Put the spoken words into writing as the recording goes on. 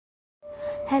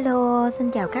Hello,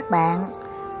 xin chào các bạn.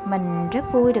 Mình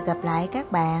rất vui được gặp lại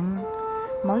các bạn.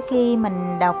 Mỗi khi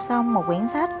mình đọc xong một quyển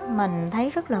sách, mình thấy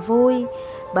rất là vui.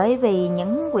 Bởi vì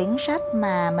những quyển sách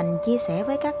mà mình chia sẻ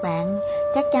với các bạn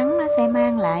chắc chắn nó sẽ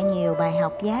mang lại nhiều bài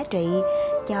học giá trị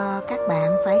cho các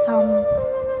bạn, phải không?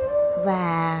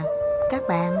 Và các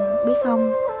bạn biết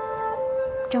không,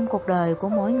 trong cuộc đời của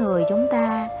mỗi người chúng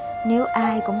ta, nếu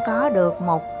ai cũng có được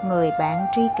một người bạn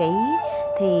tri kỷ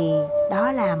thì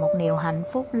đó là một niềm hạnh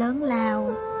phúc lớn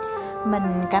lao.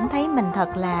 Mình cảm thấy mình thật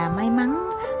là may mắn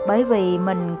bởi vì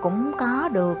mình cũng có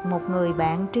được một người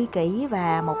bạn tri kỷ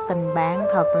và một tình bạn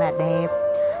thật là đẹp,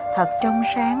 thật trong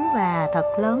sáng và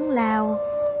thật lớn lao.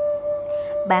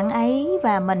 Bạn ấy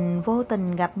và mình vô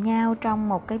tình gặp nhau trong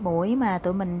một cái buổi mà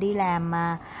tụi mình đi làm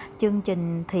chương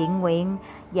trình thiện nguyện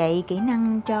dạy kỹ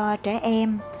năng cho trẻ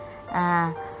em.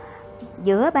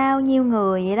 Giữa bao nhiêu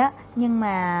người vậy đó, nhưng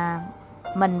mà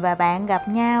mình và bạn gặp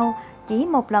nhau chỉ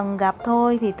một lần gặp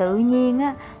thôi thì tự nhiên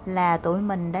là tụi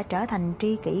mình đã trở thành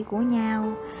tri kỷ của nhau.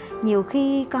 Nhiều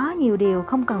khi có nhiều điều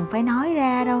không cần phải nói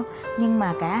ra đâu, nhưng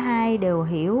mà cả hai đều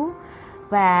hiểu.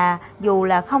 Và dù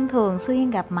là không thường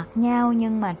xuyên gặp mặt nhau,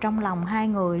 nhưng mà trong lòng hai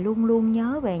người luôn luôn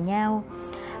nhớ về nhau.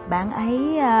 Bạn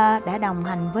ấy đã đồng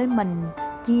hành với mình,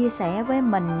 chia sẻ với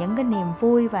mình những cái niềm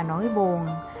vui và nỗi buồn.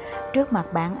 Trước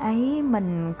mặt bạn ấy,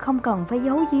 mình không cần phải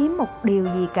giấu giếm một điều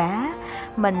gì cả.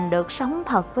 Mình được sống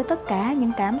thật với tất cả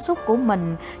những cảm xúc của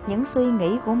mình, những suy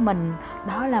nghĩ của mình.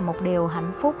 Đó là một điều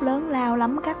hạnh phúc lớn lao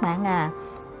lắm các bạn à.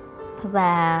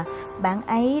 Và bạn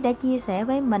ấy đã chia sẻ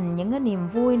với mình những cái niềm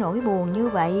vui nỗi buồn như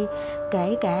vậy,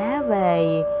 kể cả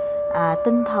về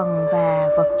tinh thần và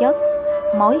vật chất.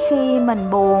 Mỗi khi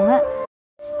mình buồn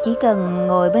chỉ cần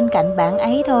ngồi bên cạnh bạn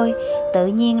ấy thôi, tự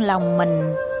nhiên lòng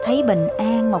mình thấy bình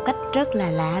an một cách rất là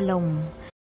lạ lùng.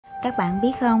 Các bạn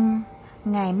biết không,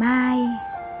 ngày mai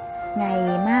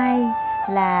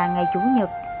là ngày Chủ nhật,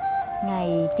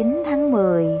 ngày 9 tháng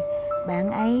 10,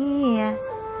 bạn ấy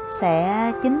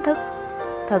sẽ chính thức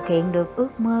thực hiện được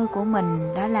ước mơ của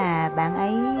mình. Đó là bạn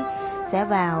ấy sẽ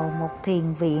vào một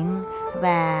thiền viện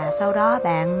và sau đó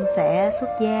bạn sẽ xuất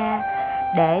gia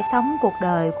để sống cuộc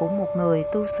đời của một người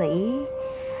tu sĩ.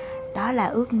 Đó là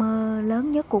ước mơ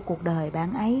lớn nhất của cuộc đời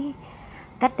bạn ấy.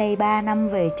 Cách đây 3 năm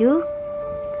về trước,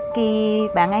 khi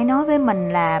bạn ấy nói với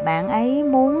mình là bạn ấy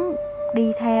muốn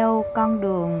đi theo con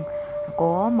đường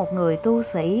của một người tu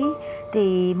sĩ,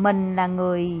 thì mình là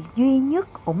người duy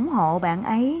nhất ủng hộ bạn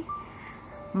ấy.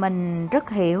 Mình rất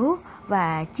hiểu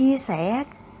và chia sẻ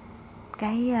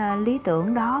cái lý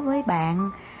tưởng đó với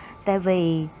bạn. Tại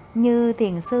vì như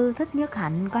thiền sư Thích Nhất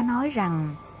Hạnh có nói rằng,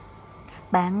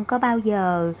 bạn có bao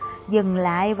giờ dừng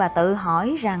lại và tự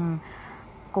hỏi rằng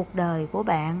cuộc đời của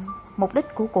bạn, mục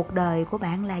đích của cuộc đời của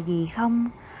bạn là gì không?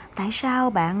 Tại sao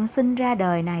bạn sinh ra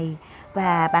đời này?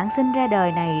 Và bạn sinh ra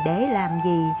đời này để làm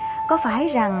gì? Có phải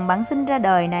rằng bạn sinh ra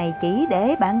đời này chỉ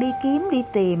để bạn đi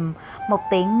tìm một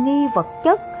tiện nghi vật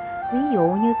chất, ví dụ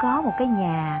như có một cái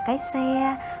nhà, cái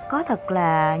xe, có thật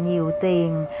là nhiều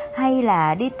tiền, hay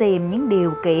là đi tìm những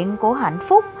điều kiện của hạnh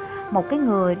phúc,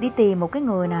 đi tìm một cái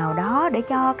người nào đó để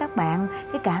cho các bạn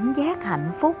cái cảm giác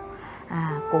hạnh phúc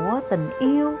của tình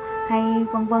yêu hay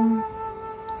vân vân.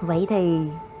 Vậy thì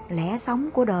lẽ sống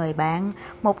của đời bạn,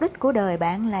 mục đích của đời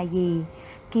bạn là gì?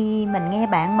 Khi mình nghe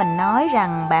bạn mình nói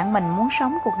rằng bạn mình muốn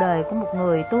sống cuộc đời của một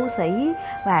người tu sĩ,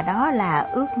 và đó là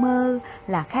ước mơ,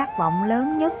 là khát vọng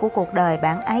lớn nhất của cuộc đời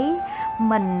bạn ấy,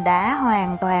 mình đã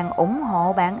hoàn toàn ủng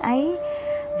hộ bạn ấy.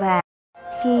 Và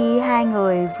khi hai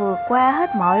người vượt qua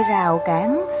hết mọi rào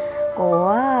cản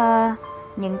của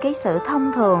những cái sự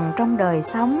thông thường trong đời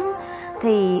sống,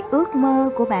 thì ước mơ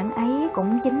của bạn ấy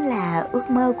cũng chính là ước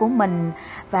mơ của mình,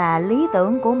 và lý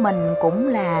tưởng của mình cũng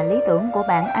là lý tưởng của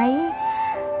bạn ấy.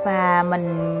 Và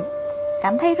mình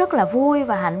cảm thấy rất là vui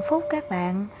và hạnh phúc các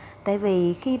bạn. Tại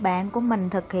vì khi bạn của mình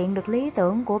thực hiện được lý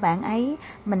tưởng của bạn ấy,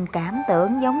 mình cảm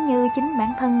tưởng giống như chính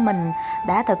bản thân mình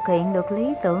đã thực hiện được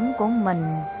lý tưởng của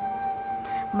mình.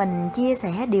 Mình chia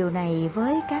sẻ điều này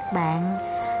với các bạn.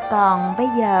 Còn bây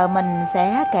giờ mình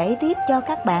sẽ kể tiếp cho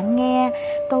các bạn nghe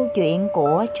câu chuyện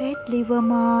của Jess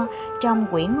Livermore trong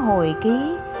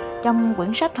trong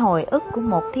quyển sách hồi ức của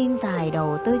một thiên tài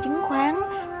đầu tư chứng khoán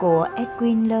của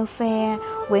Edwin Lefebvre.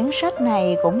 Quyển sách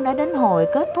này cũng đã đến hồi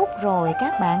kết thúc rồi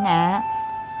các bạn ạ.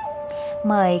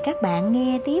 Mời các bạn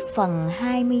nghe tiếp phần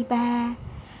 23.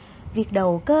 Việc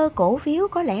đầu cơ cổ phiếu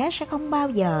có lẽ sẽ không bao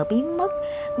giờ biến mất.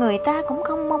 Người ta cũng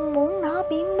không mong muốn nó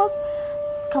biến mất.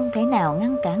 không thể nào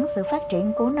ngăn cản sự phát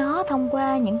triển của nó thông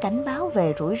qua những cảnh báo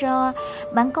về rủi ro.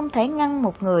 Bạn không thể ngăn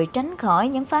một người tránh khỏi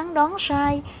những phán đoán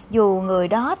sai, dù người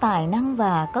đó tài năng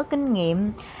và có kinh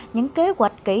nghiệm. Những kế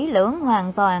hoạch kỹ lưỡng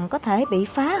hoàn toàn có thể bị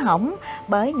phá hỏng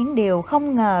bởi những điều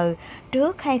không ngờ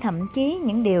trước, hay thậm chí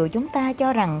những điều chúng ta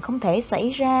cho rằng không thể xảy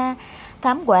ra.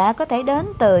 Thảm họa có thể đến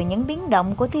từ những biến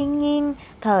động của thiên nhiên,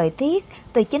 thời tiết,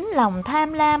 từ chính lòng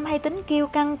tham lam hay tính kiêu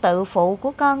căng tự phụ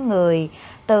của con người,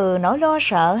 từ nỗi lo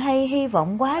sợ hay hy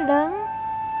vọng quá lớn.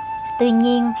 Tuy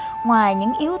nhiên, ngoài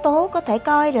những yếu tố có thể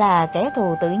coi là kẻ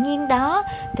thù tự nhiên đó,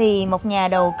 thì một nhà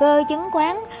đầu cơ chứng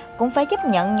khoán cũng phải chấp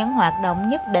nhận những hoạt động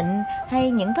nhất định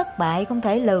hay những thất bại không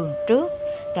thể lường trước,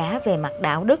 cả về mặt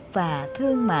đạo đức và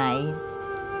thương mại.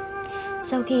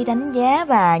 Sau khi đánh giá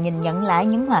và nhìn nhận lại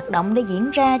những hoạt động đã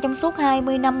diễn ra trong suốt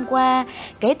 20 năm qua,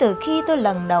 kể từ khi tôi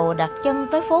lần đầu đặt chân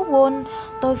tới phố Wall,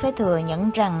 tôi phải thừa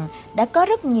nhận rằng đã có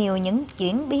rất nhiều những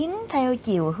chuyển biến theo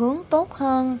chiều hướng tốt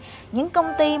hơn. Những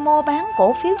công ty mua bán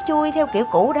cổ phiếu chui theo kiểu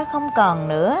cũ đã không còn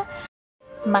nữa.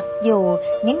 Mặc dù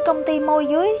những công ty môi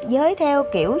giới theo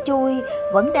kiểu chui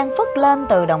vẫn đang phất lên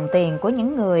từ đồng tiền của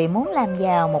những người muốn làm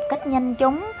giàu một cách nhanh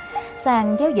chóng,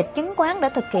 sàn giao dịch chứng khoán đã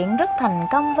thực hiện rất thành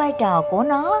công vai trò của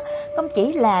nó, không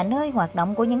chỉ là nơi hoạt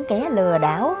động của những kẻ lừa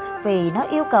đảo, vì nó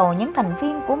yêu cầu những thành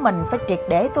viên của mình phải triệt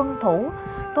để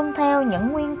tuân theo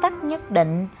những nguyên tắc nhất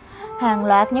định. Hàng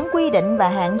loạt những quy định và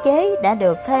hạn chế đã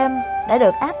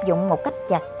được áp dụng một cách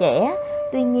chặt chẽ.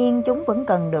 Tuy nhiên, chúng vẫn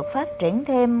cần được phát triển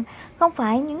thêm. Không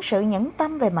phải những sự nhẫn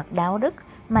tâm về mặt đạo đức,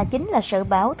 mà chính là sự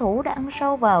bảo thủ đã ăn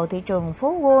sâu vào thị trường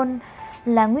phố Wall,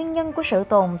 là nguyên nhân của sự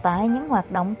tồn tại những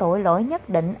hoạt động tội lỗi nhất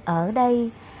định ở đây.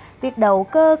 Việc đầu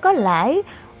cơ có lãi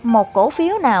một cổ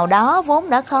phiếu nào đó vốn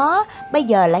đã khó, bây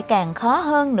giờ lại càng khó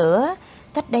hơn nữa.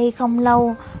 Cách đây không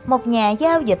lâu, một nhà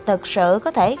giao dịch thực sự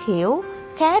có thể hiểu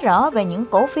khá rõ về những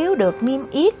cổ phiếu được niêm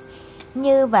yết,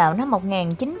 như vào năm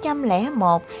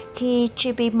 1901 khi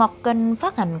JP Morgan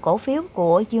phát hành cổ phiếu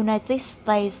của United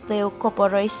States Steel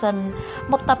Corporation,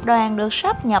 một tập đoàn được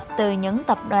sáp nhập từ những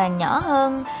tập đoàn nhỏ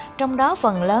hơn, trong đó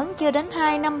phần lớn chưa đến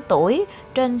 2 năm tuổi.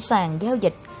 Trên sàn giao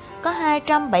dịch có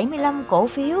 275 cổ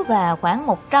phiếu và khoảng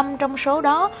 100 trong số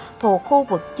đó thuộc khu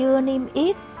vực chưa niêm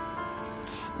yết.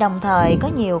 Đồng thời có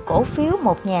nhiều cổ phiếu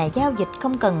một nhà giao dịch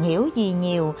không cần hiểu gì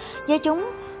nhiều, do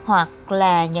chúng hoặc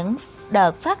là những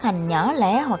đợt phát hành nhỏ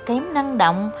lẻ hoặc kém năng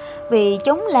động, vì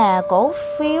chúng là cổ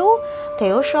phiếu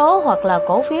thiểu số hoặc là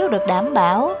cổ phiếu được đảm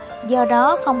bảo, do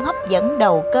đó không hấp dẫn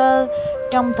đầu cơ.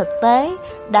 Trong thực tế,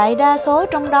 đại đa số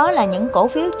trong đó là những cổ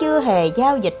phiếu chưa hề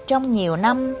giao dịch trong nhiều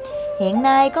năm. Hiện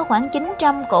nay có khoảng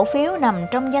 900 cổ phiếu nằm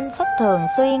trong danh sách thường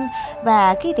xuyên,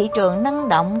 và khi thị trường năng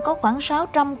động có khoảng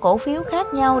 600 cổ phiếu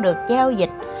khác nhau được giao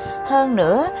dịch. Hơn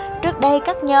nữa, trước đây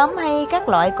các nhóm hay các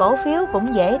loại cổ phiếu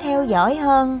cũng dễ theo dõi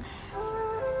hơn.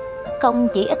 Không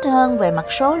chỉ ít hơn về mặt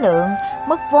số lượng,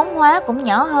 mức vốn hóa cũng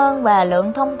nhỏ hơn, và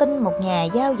lượng thông tin một nhà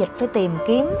giao dịch phải tìm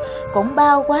kiếm cũng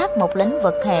bao quát một lĩnh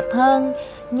vực hẹp hơn.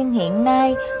 Nhưng hiện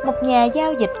nay, một nhà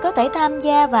giao dịch có thể tham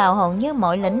gia vào hầu như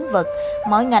mọi lĩnh vực,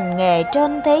 mọi ngành nghề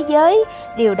trên thế giới.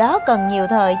 Điều đó cần nhiều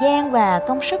thời gian và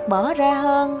công sức bỏ ra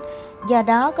hơn. Do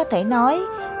đó có thể nói,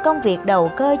 công việc đầu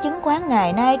cơ chứng khoán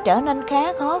ngày nay trở nên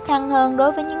khá khó khăn hơn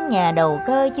đối với những nhà đầu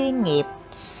cơ chuyên nghiệp.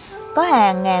 Có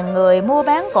hàng ngàn người mua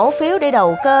bán cổ phiếu để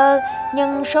đầu cơ,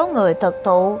 nhưng số người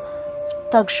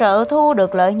thực sự thu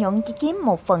được lợi nhuận chỉ chiếm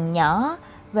một phần nhỏ.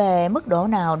 Về mức độ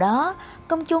nào đó,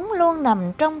 công chúng luôn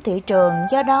nằm trong thị trường,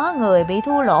 do đó người bị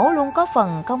thua lỗ luôn có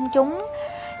phần công chúng.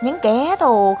 Những kẻ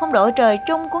thù không đội trời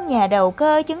chung của nhà đầu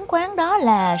cơ chứng khoán đó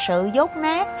là sự dốt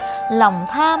nát, lòng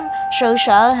tham, sự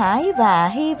sợ hãi và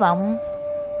hy vọng.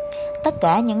 Tất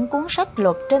cả những cuốn sách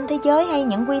luật trên thế giới hay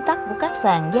những quy tắc của các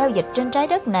sàn giao dịch trên trái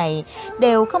đất này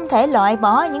đều không thể loại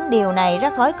bỏ những điều này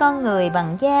ra khỏi con người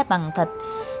bằng da bằng thịt.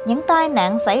 Những tai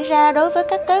nạn xảy ra đối với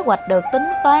các kế hoạch được tính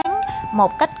toán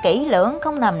một cách kỹ lưỡng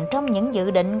không nằm trong những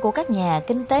dự định của các nhà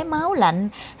kinh tế máu lạnh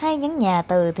hay những nhà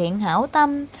từ thiện hảo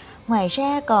tâm. Ngoài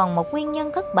ra còn một nguyên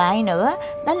nhân thất bại nữa,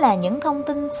 đó là những thông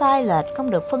tin sai lệch không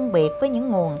được phân biệt với những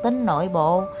nguồn tin nội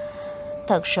bộ.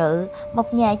 Thật sự,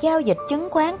 một nhà giao dịch chứng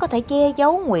khoán có thể che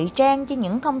giấu ngụy trang cho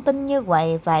những thông tin như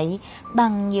vậy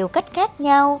bằng nhiều cách khác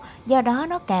nhau, do đó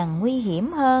nó càng nguy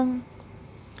hiểm hơn.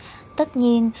 Tất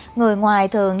nhiên, người ngoài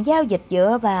thường giao dịch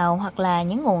dựa vào hoặc là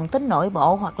những nguồn tin nội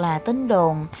bộ hoặc là tin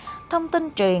đồn, thông tin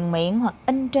truyền miệng hoặc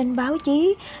in trên báo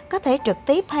chí, có thể trực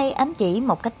tiếp hay ám chỉ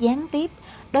một cách gián tiếp.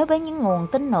 Đối với những nguồn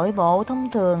tin nội bộ thông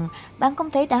thường, bạn không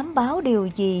thể đảm bảo điều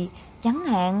gì. Chẳng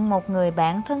hạn, một người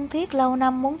bạn thân thiết lâu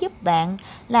năm muốn giúp bạn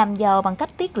làm giàu bằng cách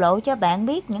tiết lộ cho bạn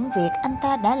biết những việc anh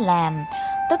ta đã làm,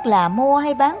 tức là mua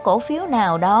hay bán cổ phiếu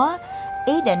nào đó.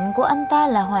 ý định của anh ta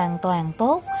là hoàn toàn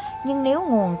tốt, nhưng nếu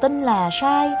nguồn tin là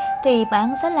sai thì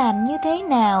bạn sẽ làm như thế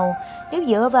nào? Nếu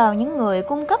dựa vào những người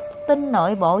cung cấp tin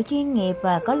nội bộ chuyên nghiệp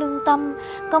và có lương tâm,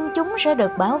 công chúng sẽ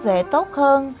được bảo vệ tốt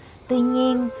hơn. Tuy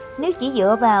nhiên, nếu chỉ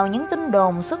dựa vào những tin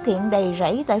đồn xuất hiện đầy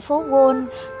rẫy tại phố Wall,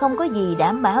 không có gì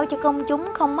đảm bảo cho công chúng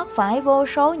không mắc phải vô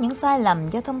số những sai lầm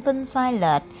do thông tin sai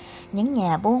lệch. Những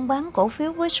nhà buôn bán cổ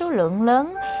phiếu với số lượng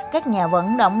lớn, các nhà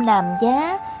vận động làm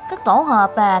giá, các tổ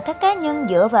hợp và các cá nhân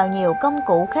dựa vào nhiều công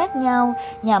cụ khác nhau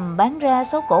nhằm bán ra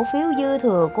số cổ phiếu dư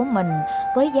thừa của mình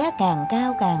với giá càng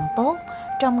cao càng tốt.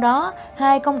 Trong đó,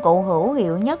 hai công cụ hữu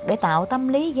hiệu nhất để tạo tâm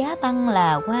lý giá tăng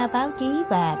là qua báo chí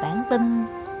và bản tin.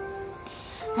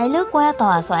 Hãy lướt qua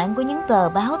tòa soạn của những tờ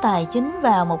báo tài chính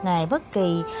vào một ngày bất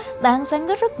kỳ. Bạn sẽ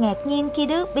rất ngạc nhiên khi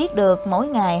biết được mỗi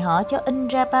ngày họ cho in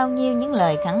ra bao nhiêu những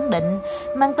lời khẳng định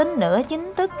mang tính nửa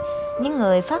chính thức. Những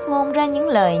người phát ngôn ra những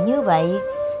lời như vậy,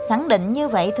 khẳng định như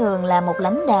vậy thường là một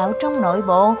lãnh đạo trong nội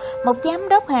bộ, một giám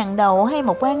đốc hàng đầu hay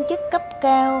một quan chức cấp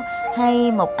cao,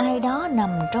 hay một ai đó nằm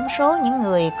trong số những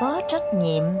người có trách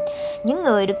nhiệm, những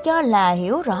người được cho là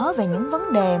hiểu rõ về những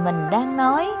vấn đề mình đang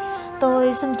nói.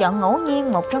 Tôi xin chọn ngẫu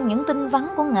nhiên một trong những tin vắn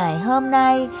của ngày hôm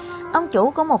nay. Ông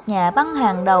chủ của một nhà băng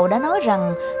hàng đầu đã nói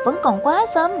rằng vẫn còn quá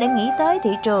sớm để nghĩ tới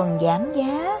thị trường giảm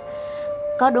giá.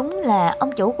 Có đúng là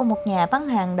ông chủ của một nhà băng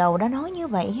hàng đầu đã nói như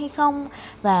vậy hay không?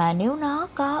 Và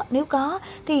nếu có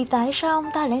thì tại sao ông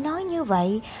ta lại nói như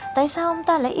vậy? Tại sao ông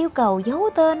ta lại yêu cầu giấu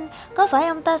tên? Có phải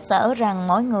ông ta sợ rằng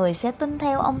mọi người sẽ tin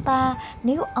theo ông ta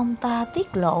nếu ông ta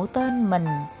tiết lộ tên mình?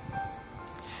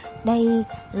 Đây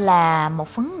là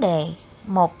một vấn đề.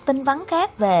 Một tin vắn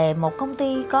khác về một công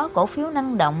ty có cổ phiếu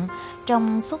năng động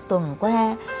trong suốt tuần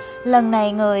qua. Lần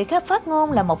này người phát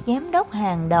ngôn là một giám đốc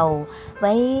hàng đầu.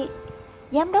 Vậy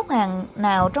giám đốc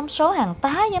nào trong số hàng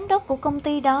tá giám đốc của công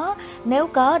ty đó, nếu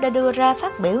có, đã đưa ra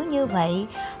phát biểu như vậy?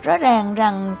 Rõ ràng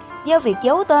rằng do việc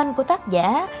giấu tên của tác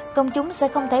giả, công chúng sẽ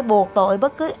không thể buộc tội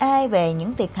bất cứ ai về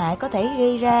những thiệt hại có thể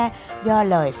gây ra do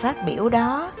lời phát biểu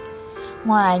đó.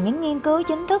 Ngoài những nghiên cứu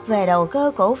chính thức về đầu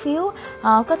cơ cổ phiếu,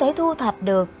 họ có thể thu thập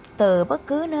được từ bất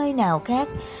cứ nơi nào khác.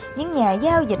 Những nhà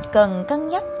giao dịch cần cân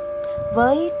nhắc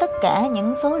với tất cả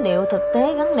những số liệu thực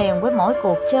tế gắn liền với mỗi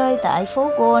cuộc chơi tại phố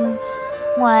Wall.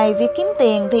 Ngoài việc kiếm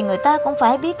tiền thì người ta cũng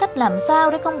phải biết cách làm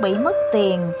sao để không bị mất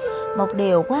tiền. Một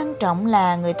điều quan trọng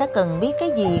là người ta cần biết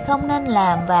cái gì không nên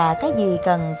làm và cái gì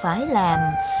cần phải làm.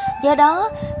 Do đó,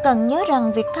 cần nhớ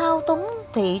rằng việc thao túng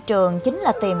thị trường chính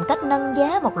là tìm cách nâng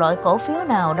giá một loại cổ phiếu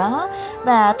nào đó,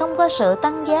 và thông qua sự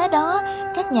tăng giá đó,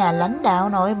 các nhà lãnh đạo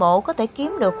nội bộ có thể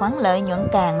kiếm được khoản lợi nhuận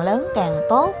càng lớn càng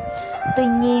tốt. Tuy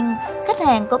nhiên, khách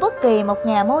hàng của bất kỳ một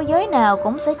nhà môi giới nào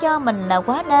cũng sẽ cho mình là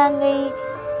quá đa nghi.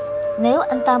 Nếu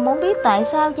anh ta muốn biết tại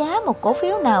sao giá một cổ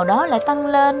phiếu nào đó lại tăng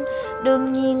lên,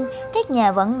 đương nhiên các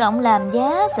nhà vận động làm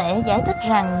giá sẽ giải thích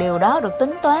rằng điều đó được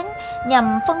tính toán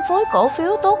nhằm phân phối cổ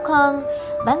phiếu tốt hơn.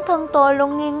 Bản thân tôi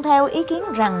luôn nghiêng theo ý kiến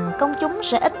rằng công chúng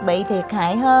sẽ ít bị thiệt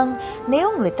hại hơn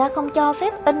nếu người ta không cho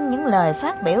phép in những lời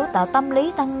phát biểu tạo tâm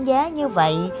lý tăng giá như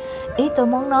vậy. Ý tôi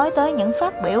muốn nói tới những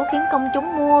phát biểu khiến công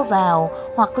chúng mua vào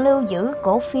hoặc lưu giữ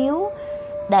cổ phiếu.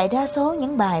 Đại đa số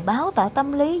những bài báo tạo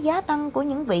tâm lý giá tăng của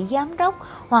những vị giám đốc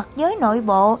hoặc giới nội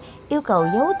bộ yêu cầu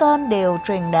giấu tên đều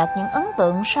truyền đạt những ấn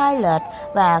tượng sai lệch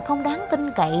và không đáng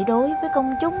tin cậy đối với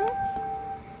công chúng.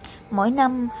 Mỗi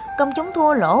năm, công chúng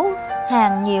thua lỗ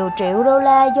hàng nhiều triệu đô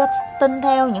la do tin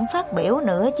theo những phát biểu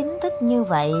nửa chính thức như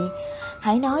vậy.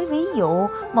 Hãy nói ví dụ,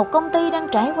 một công ty đang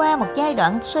trải qua một giai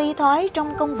đoạn suy thoái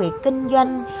trong công việc kinh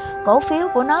doanh, cổ phiếu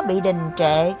của nó bị đình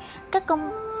trệ,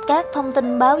 các thông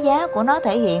tin báo giá của nó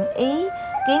thể hiện ý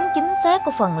kiến chính xác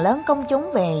của phần lớn công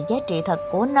chúng về giá trị thật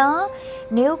của nó.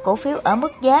 Nếu cổ phiếu ở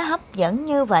mức giá hấp dẫn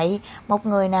như vậy, một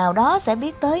người nào đó sẽ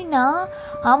biết tới nó,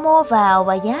 họ mua vào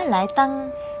và giá lại tăng.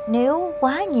 Nếu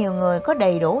quá nhiều người có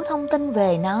đầy đủ thông tin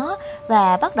về nó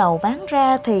và bắt đầu bán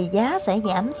ra thì giá sẽ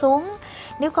giảm xuống.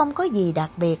 Nếu không có gì đặc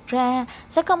biệt ra,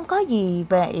 sẽ không có gì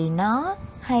về nó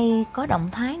hay có động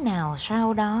thái nào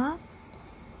sau đó.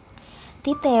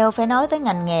 Tiếp theo phải nói tới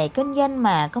ngành nghề kinh doanh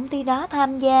mà công ty đó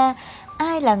tham gia.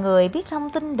 Ai là người biết thông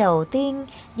tin đầu tiên,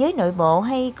 giới nội bộ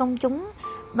hay công chúng?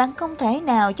 Bạn không thể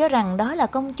nào cho rằng đó là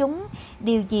công chúng.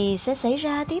 Điều gì sẽ xảy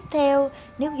ra tiếp theo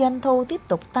nếu doanh thu tiếp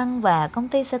tục tăng và công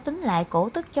ty sẽ tính lại cổ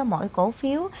tức cho mỗi cổ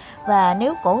phiếu? Và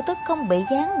nếu cổ tức không bị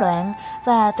gián đoạn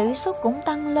và tỷ suất cũng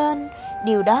tăng lên,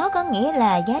 điều đó có nghĩa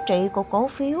là giá trị của cổ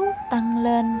phiếu tăng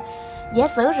lên. Giả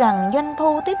sử rằng doanh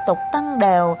thu tiếp tục tăng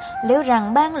đều, liệu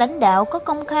rằng ban lãnh đạo có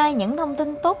công khai những thông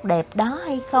tin tốt đẹp đó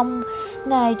hay không?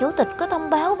 Ngài Chủ tịch có thông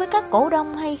báo với các cổ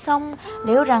đông hay không?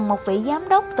 Liệu rằng một vị giám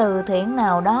đốc từ thiện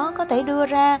nào đó có thể đưa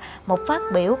ra một phát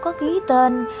biểu có ký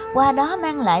tên, qua đó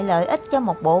mang lại lợi ích cho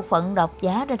một bộ phận độc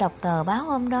giả để đọc tờ báo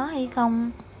hôm đó hay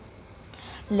không?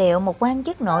 Liệu một quan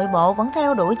chức nội bộ vẫn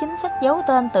theo đuổi chính sách giấu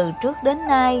tên từ trước đến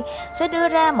nay sẽ đưa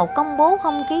ra một công bố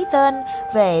không ký tên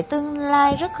về tương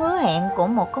lai rất hứa hẹn của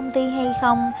một công ty hay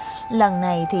không? Lần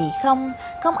này thì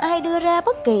không ai đưa ra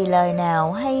bất kỳ lời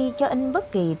nào hay cho in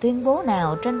bất kỳ tuyên bố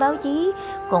nào trên báo chí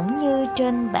cũng như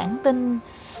trên bản tin.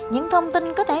 Những thông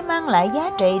tin có thể mang lại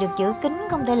giá trị được giữ kín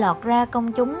không thể lọt ra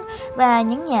công chúng, và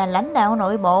những nhà lãnh đạo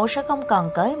nội bộ sẽ không còn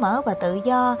cởi mở và tự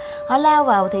do. Họ lao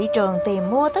vào thị trường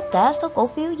tìm mua tất cả số cổ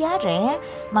phiếu giá rẻ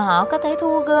mà họ có thể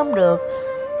thu gom được.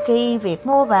 Khi việc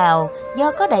mua vào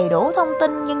do có đầy đủ thông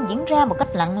tin nhưng diễn ra một cách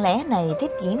lặng lẽ này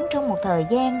tiếp diễn trong một thời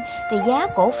gian, thì giá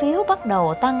cổ phiếu bắt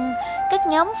đầu tăng. Các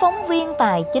nhóm phóng viên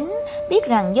tài chính biết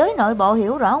rằng giới nội bộ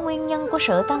hiểu rõ nguyên nhân của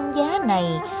sự tăng giá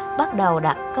này, bắt đầu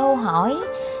đặt câu hỏi.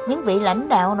 Những vị lãnh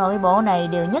đạo nội bộ này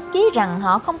đều nhất trí rằng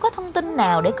họ không có thông tin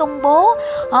nào để công bố.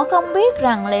 Họ không biết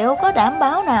rằng liệu có đảm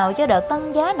bảo nào cho đợt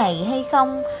tăng giá này hay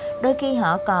không. Đôi khi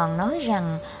họ còn nói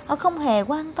rằng họ không hề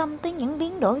quan tâm tới những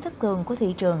biến đổi thất thường của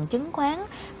thị trường chứng khoán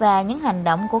và những hành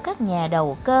động của các nhà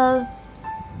đầu cơ.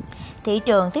 Thị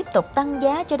trường tiếp tục tăng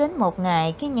giá cho đến một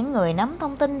ngày khi những người nắm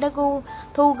thông tin đã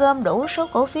thu gom đủ số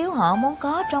cổ phiếu họ muốn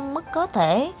có trong mức có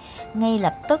thể. Ngay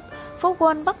lập tức, phố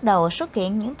Wall bắt đầu xuất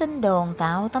hiện những tin đồn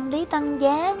tạo tâm lý tăng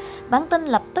giá. Bản tin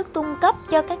lập tức cung cấp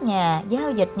cho các nhà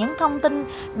giao dịch những thông tin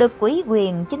được ủy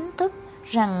quyền chính thức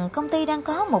rằng công ty đang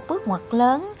có một bước ngoặt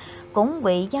lớn. Cũng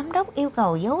vị giám đốc yêu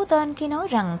cầu giấu tên khi nói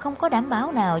rằng không có đảm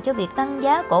bảo nào cho việc tăng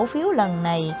giá cổ phiếu lần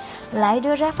này, lại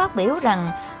đưa ra phát biểu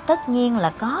rằng tất nhiên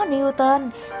là có nêu tên.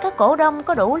 Các cổ đông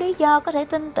có đủ lý do có thể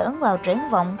tin tưởng vào triển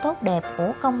vọng tốt đẹp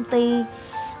của công ty.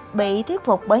 Bị thuyết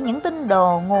phục bởi những tin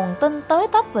đồn, nguồn tin tới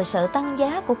tấp về sự tăng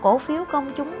giá của cổ phiếu,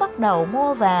 công chúng bắt đầu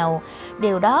mua vào.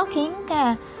 Điều đó khiến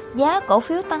giá cổ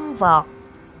phiếu tăng vọt.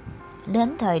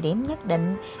 Đến thời điểm nhất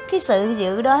định, khi sự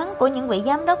dự đoán của những vị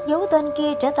giám đốc giấu tên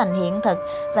kia trở thành hiện thực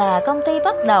và công ty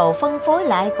bắt đầu phân phối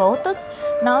lại cổ tức,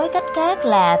 nói cách khác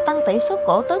là tăng tỷ suất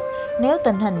cổ tức nếu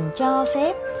tình hình cho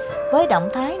phép. Với động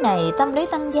thái này, tâm lý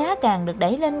tăng giá càng được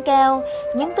đẩy lên cao.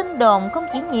 Những tin đồn không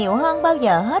chỉ nhiều hơn bao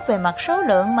giờ hết về mặt số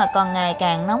lượng mà còn ngày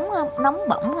càng nóng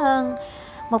bỏng hơn.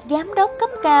 Một giám đốc cấp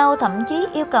cao thậm chí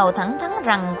yêu cầu thẳng thắn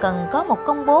rằng cần có một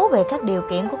công bố về các điều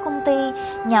kiện của công ty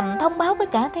nhằm thông báo với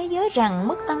cả thế giới rằng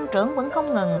mức tăng trưởng vẫn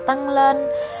không ngừng tăng lên.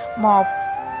 Một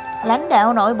lãnh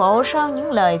đạo nội bộ sau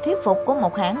những lời thuyết phục của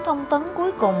một hãng thông tấn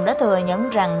cuối cùng đã thừa nhận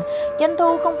rằng doanh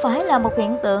thu không phải là một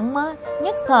hiện tượng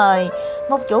nhất thời.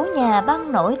 Một chủ nhà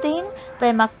băng nổi tiếng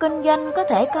về mặt kinh doanh có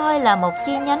thể coi là một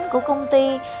chi nhánh của công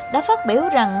ty đã phát biểu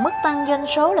rằng mức tăng doanh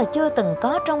số là chưa từng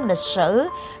có trong lịch sử.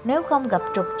 Nếu không gặp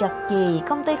trục trặc gì,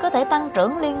 công ty có thể tăng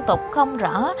trưởng liên tục không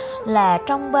rõ là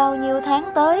trong bao nhiêu tháng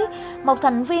tới. Một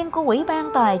thành viên của Ủy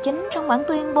ban Tài chính trong bản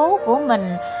tuyên bố của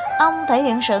mình, ông thể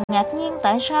hiện sự ngạc nhiên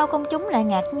tại sao công chúng lại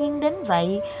ngạc nhiên đến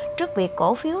vậy trước việc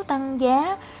cổ phiếu tăng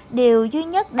giá. Điều duy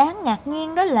nhất đáng ngạc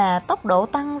nhiên đó là tốc độ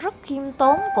tăng rất khiêm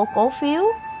tốn của cổ phiếu.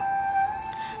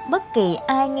 Bất kỳ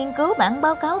ai nghiên cứu bản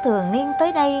báo cáo thường niên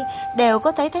tới đây đều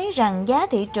có thể thấy rằng giá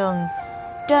thị trường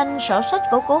trên sổ sách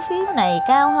của cổ phiếu này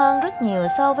cao hơn rất nhiều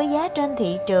so với giá trên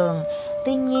thị trường.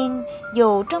 Tuy nhiên,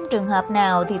 dù trong trường hợp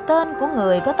nào thì tên của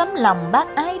người có tấm lòng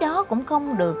bác ái đó cũng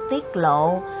không được tiết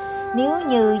lộ. Nếu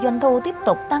như doanh thu tiếp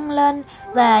tục tăng lên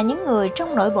và những người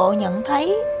trong nội bộ nhận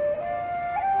thấy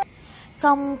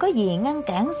không có gì ngăn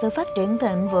cản sự phát triển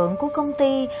thịnh vượng của công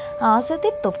ty, họ sẽ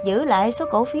tiếp tục giữ lại số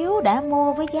cổ phiếu đã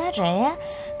mua với giá rẻ.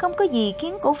 Không có gì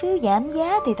khiến cổ phiếu giảm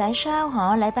giá thì tại sao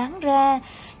họ lại bán ra?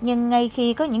 Nhưng ngay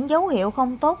khi có những dấu hiệu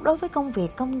không tốt đối với công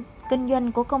việc kinh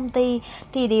doanh của công ty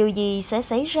thì điều gì sẽ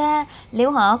xảy ra?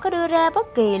 Liệu họ có đưa ra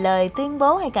bất kỳ lời tuyên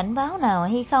bố hay cảnh báo nào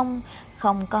hay không?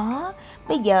 Không có.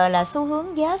 Bây giờ là xu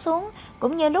hướng giá xuống,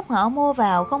 cũng như lúc họ mua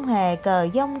vào không hề cờ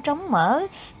dông trống mở.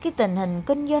 Khi tình hình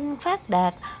kinh doanh phát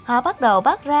đạt, họ bắt đầu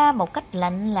bắt ra một cách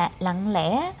lặng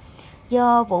lẽ.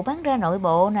 Do vụ bán ra nội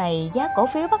bộ này, giá cổ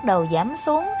phiếu bắt đầu giảm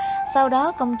xuống. Sau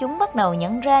đó công chúng bắt đầu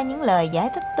nhận ra những lời giải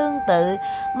thích tương tự.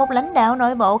 Một lãnh đạo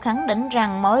nội bộ khẳng định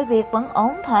rằng mọi việc vẫn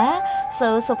ổn thỏa.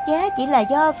 sự sụt giá chỉ là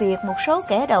do việc một số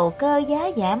kẻ đầu cơ giá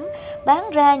giảm bán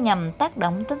ra nhằm tác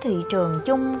động tới thị trường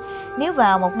chung. Nếu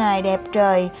vào một ngày đẹp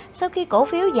trời, sau khi cổ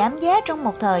phiếu giảm giá trong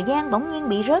một thời gian bỗng nhiên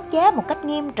bị rớt giá một cách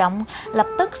nghiêm trọng, lập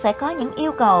tức sẽ có những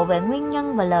yêu cầu về nguyên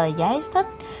nhân và lời giải thích.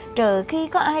 Trừ khi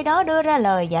có ai đó đưa ra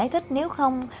lời giải thích, nếu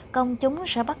không, công chúng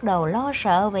sẽ bắt đầu lo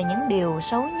sợ về những điều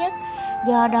xấu nhất.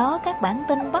 Do đó, các bản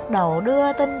tin bắt đầu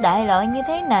đưa tin đại loại như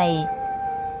thế này.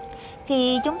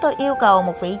 Khi chúng tôi yêu cầu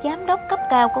một vị giám đốc cấp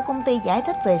cao của công ty giải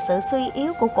thích về sự suy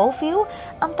yếu của cổ phiếu,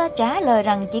 ông ta trả lời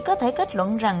rằng chỉ có thể kết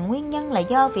luận rằng nguyên nhân là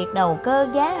do việc đầu cơ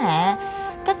giá hạ.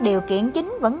 Các điều kiện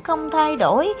chính vẫn không thay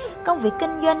đổi, công việc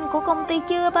kinh doanh của công ty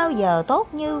chưa bao giờ tốt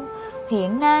như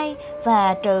hiện nay,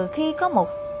 và trừ khi có một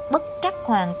bất trắc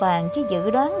hoàn toàn chưa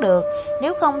dự đoán được,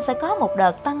 nếu không sẽ có một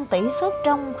đợt tăng tỷ suất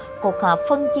trong cuộc họp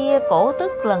phân chia cổ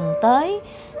tức lần tới.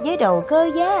 Giới đầu cơ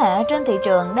giá hạ trên thị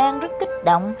trường đang rất kích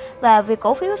động, và việc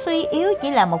cổ phiếu suy yếu chỉ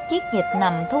là một chiếc dịch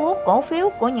nằm thu hút cổ phiếu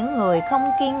của những người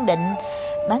không kiên định.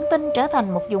 Bản tin trở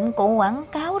thành một dụng cụ quảng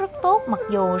cáo rất tốt, mặc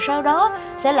dù sau đó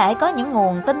sẽ lại có những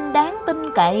nguồn tin đáng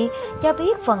tin cậy cho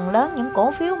biết phần lớn những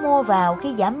cổ phiếu mua vào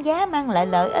khi giảm giá mang lại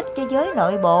lợi ích cho giới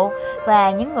nội bộ,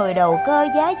 và những người đầu cơ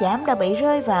giá giảm đã bị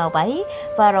rơi vào bẫy,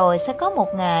 và rồi sẽ có một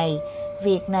ngày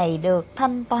việc này được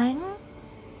thanh toán.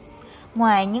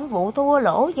 Ngoài những vụ thua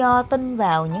lỗ do tin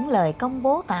vào những lời công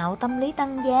bố tạo tâm lý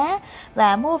tăng giá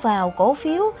và mua vào cổ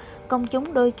phiếu, công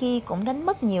chúng đôi khi cũng đánh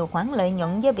mất nhiều khoản lợi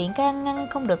nhuận do bị can ngăn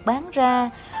không được bán ra.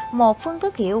 Một phương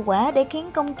thức hiệu quả để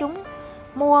khiến công chúng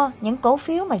mua những cổ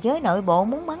phiếu mà giới nội bộ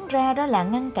muốn bán ra đó là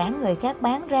ngăn cản người khác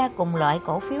bán ra cùng loại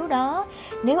cổ phiếu đó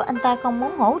nếu anh ta không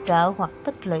muốn hỗ trợ hoặc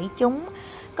tích lũy chúng.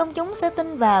 Công chúng sẽ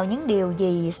tin vào những điều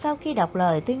gì sau khi đọc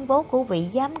lời tuyên bố của vị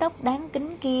giám đốc đáng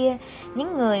kính kia?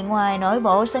 Những người ngoài nội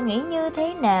bộ sẽ nghĩ như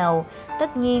thế nào?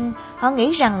 Tất nhiên, họ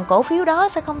nghĩ rằng cổ phiếu đó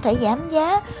sẽ không thể giảm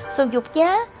giá.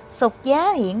 Sụt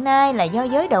giá hiện nay là do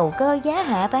giới đầu cơ giá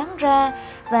hạ bán ra,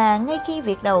 và ngay khi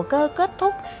việc đầu cơ kết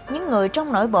thúc, những người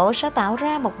trong nội bộ sẽ tạo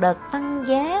ra một đợt tăng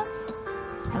giá,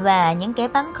 và những kẻ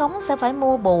bán khống sẽ phải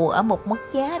mua bù ở một mức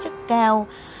giá rất cao.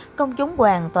 Công chúng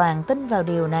hoàn toàn tin vào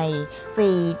điều này,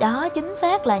 vì đó chính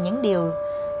xác là những điều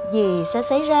gì sẽ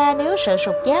xảy ra nếu sự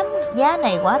sụt giá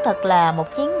này quả thật là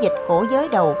một chiến dịch của giới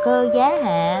đầu cơ giá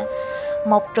hạ.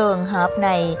 Một trường hợp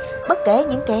này, bất kể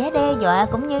những kẻ đe dọa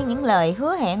cũng như những lời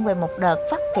hứa hẹn về một đợt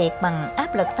phát kiệt bằng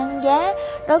áp lực tăng giá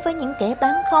đối với những kẻ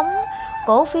bán khống,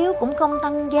 cổ phiếu cũng không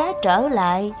tăng giá trở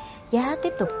lại. Giá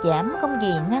tiếp tục giảm không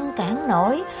gì ngăn cản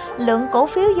nổi. Lượng cổ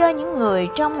phiếu do những người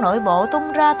trong nội bộ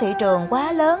tung ra thị trường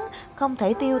quá lớn, không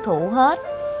thể tiêu thụ hết.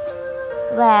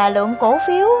 Và lượng cổ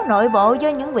phiếu nội bộ do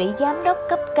những vị giám đốc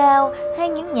cấp cao hay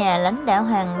những nhà lãnh đạo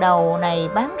hàng đầu này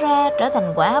bán ra trở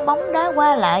thành quả bóng đá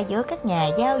qua lại giữa các nhà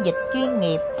giao dịch chuyên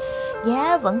nghiệp.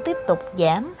 Giá vẫn tiếp tục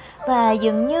giảm, và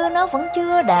dường như nó vẫn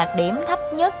chưa đạt điểm thấp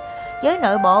nhất. Giới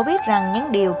nội bộ biết rằng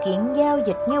những điều kiện giao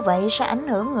dịch như vậy sẽ ảnh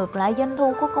hưởng ngược lại doanh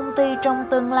thu của công ty trong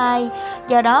tương lai.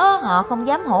 Do đó, họ không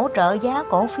dám hỗ trợ giá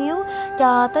cổ phiếu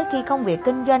cho tới khi công việc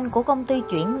kinh doanh của công ty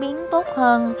chuyển biến tốt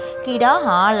hơn. Khi đó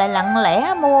họ lại lặng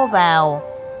lẽ mua vào.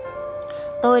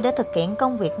 Tôi đã thực hiện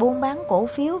công việc buôn bán cổ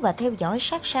phiếu và theo dõi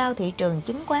sát sao thị trường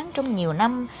chứng khoán trong nhiều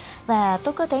năm, và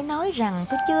tôi có thể nói rằng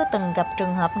tôi chưa từng gặp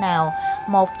trường hợp nào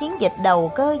một chiến dịch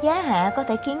đầu cơ giá hạ có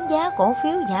thể khiến giá cổ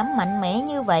phiếu giảm mạnh mẽ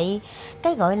như vậy.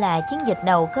 Cái gọi là chiến dịch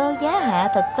đầu cơ giá hạ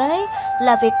thực tế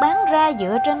là việc bán ra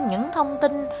dựa trên những thông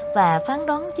tin và phán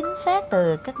đoán chính xác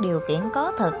từ các điều kiện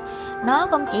có thực. Nó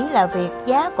không chỉ là việc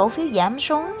giá cổ phiếu giảm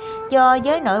xuống do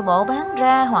giới nội bộ bán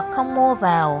ra hoặc không mua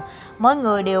vào. Mọi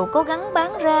người đều cố gắng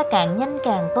bán ra càng nhanh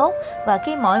càng tốt, và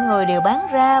khi mọi người đều bán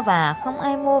ra và không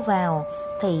ai mua vào,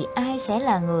 thì ai sẽ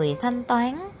là người thanh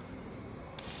toán?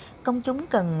 Công chúng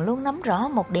cần luôn nắm rõ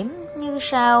một điểm như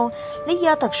sau. Lý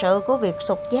do thật sự của việc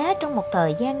sụt giá trong một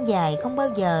thời gian dài không bao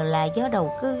giờ là do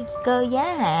đầu cơ giá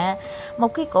hạ.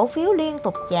 Một khi cổ phiếu liên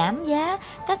tục giảm giá,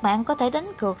 các bạn có thể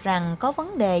đánh cược rằng có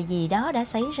vấn đề gì đó đã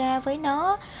xảy ra với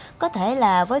nó. Có thể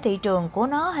là với thị trường của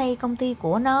nó hay công ty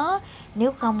của nó.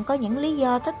 Nếu không có những lý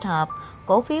do thích hợp,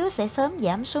 cổ phiếu sẽ sớm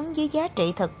giảm xuống dưới giá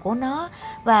trị thực của nó,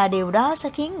 và điều đó sẽ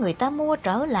khiến người ta mua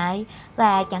trở lại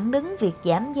và chặn đứng việc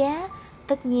giảm giá.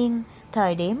 Tất nhiên,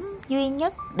 thời điểm duy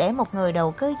nhất để một người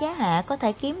đầu cơ giá hạ có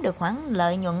thể kiếm được khoản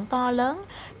lợi nhuận to lớn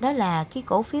đó là khi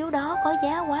cổ phiếu đó có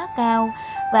giá quá cao,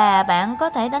 và bạn có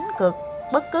thể đánh cược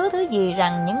bất cứ thứ gì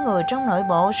rằng những người trong nội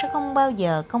bộ sẽ không bao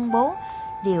giờ công bố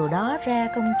điều đó ra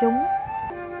công chúng.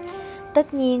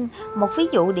 Tất nhiên, một ví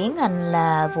dụ điển hình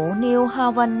là vụ New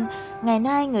Haven. Ngày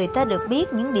nay người ta được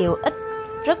biết những điều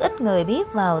rất ít người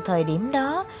biết vào thời điểm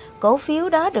đó. Cổ phiếu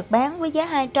đó được bán với giá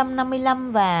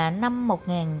 255 và năm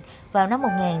vào năm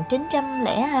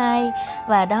 1902,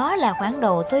 và đó là khoản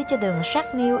đầu tư cho đường sắt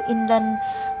New England.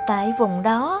 Tại vùng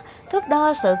đó, thước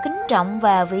đo sự kính trọng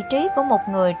và vị trí của một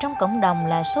người trong cộng đồng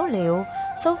là số liệu,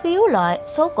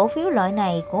 số cổ phiếu loại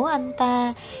này của anh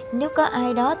ta. Nếu có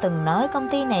ai đó từng nói công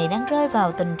ty này đang rơi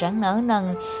vào tình trạng nợ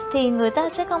nần, thì người ta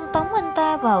sẽ không tống anh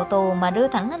ta vào tù mà đưa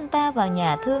thẳng anh ta vào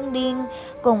nhà thương điên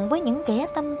cùng với những kẻ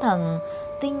tâm thần.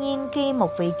 Tuy nhiên, khi một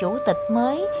vị chủ tịch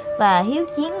mới và hiếu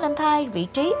chiến lên thay vị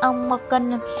trí ông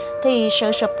Morgan, thì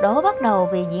sự sụp đổ bắt đầu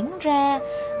diễn ra.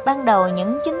 Ban đầu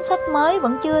những chính sách mới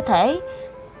vẫn chưa thể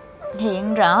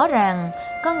hiện rõ ràng,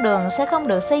 con đường sẽ không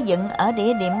được xây dựng ở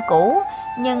địa điểm cũ,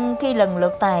 nhưng khi lần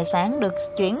lượt tài sản được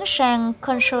chuyển sang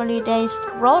Consolidated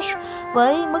Growth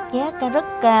với mức giá rất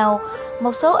cao,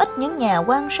 một số ít những nhà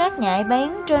quan sát nhạy bén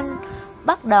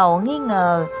bắt đầu nghi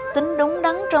ngờ tính đúng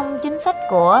đắn trong chính sách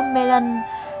của Mellon.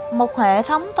 Một hệ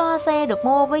thống toa xe được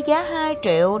mua với giá 2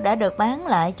 triệu đã được bán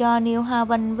lại cho New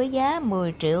Haven với giá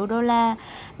 10 triệu đô la,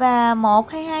 và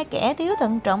một hay hai kẻ thiếu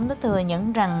thận trọng đã thừa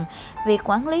nhận rằng việc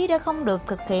quản lý đã không được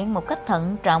thực hiện một cách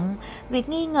thận trọng. Việc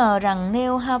nghi ngờ rằng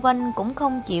New Haven cũng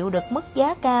không chịu được mức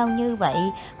giá cao như vậy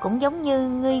cũng giống như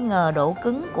nghi ngờ độ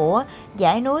cứng của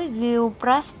dãy núi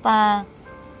Gibraltar.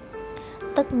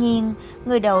 Tất nhiên,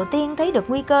 người đầu tiên thấy được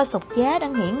nguy cơ sụt giá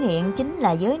đang hiển hiện chính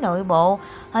là giới nội bộ.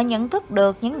 Họ nhận thức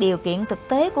được những điều kiện thực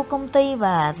tế của công ty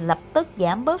và lập tức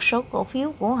giảm bớt số cổ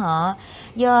phiếu của họ.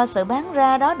 Do sự bán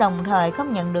ra đó đồng thời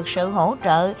không nhận được sự hỗ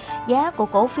trợ, giá của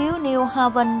cổ phiếu New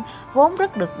Haven vốn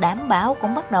rất được đảm bảo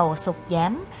cũng bắt đầu sụt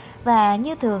giảm. Và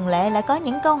như thường lệ lại có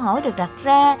những câu hỏi được đặt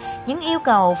ra, những yêu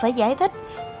cầu phải giải thích.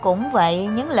 Cũng vậy,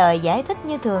 những lời giải thích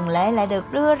như thường lệ lại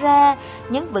được đưa ra.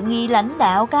 Những vị lãnh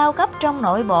đạo cao cấp trong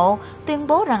nội bộ tuyên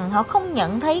bố rằng họ không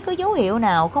nhận thấy có dấu hiệu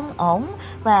nào không ổn,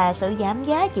 và sự giảm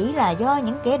giá chỉ là do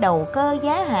những kẻ đầu cơ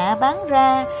giá hạ bán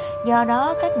ra. Do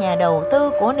đó, các nhà đầu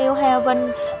tư của New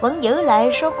Haven vẫn giữ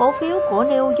lại số cổ phiếu của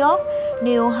New York,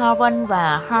 New Haven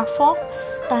và Hartford.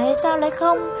 Tại sao lại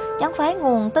không? Chẳng phải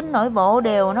nguồn tin nội bộ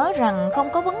đều nói rằng không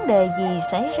có vấn đề gì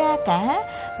xảy ra cả,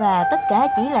 và tất cả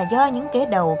chỉ là do những kẻ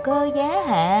đầu cơ giá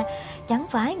hạ. Chẳng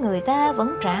phải người ta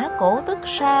vẫn trả cổ tức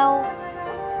sao?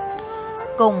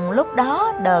 Cùng lúc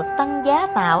đó, đợt tăng giá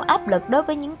tạo áp lực đối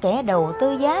với những kẻ đầu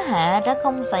tư giá hạ đã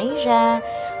không xảy ra.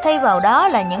 Thay vào đó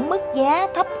là những mức giá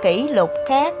thấp kỷ lục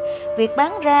khác. Việc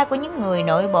bán ra của những người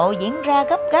nội bộ diễn ra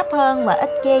gấp gáp hơn và ít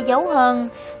che giấu hơn.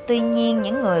 Tuy nhiên,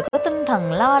 những người có tinh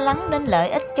thần lo lắng đến lợi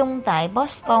ích chung tại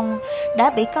Boston đã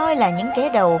bị coi là những kẻ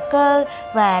đầu cơ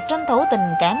và tranh thủ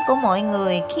tình cảm của mọi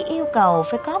người khi yêu cầu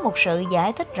phải có một sự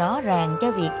giải thích rõ ràng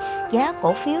cho việc giá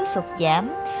cổ phiếu sụt giảm.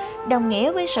 Đồng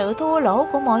nghĩa với sự thua lỗ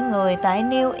của mọi người tại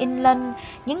New England,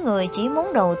 những người chỉ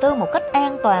muốn đầu tư một cách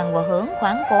an toàn và hưởng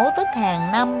khoản cổ tức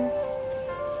hàng năm.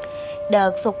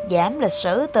 Đợt sụt giảm lịch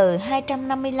sử từ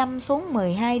 255 xuống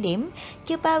 12 điểm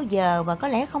chưa bao giờ và có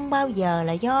lẽ không bao giờ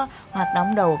là do hoạt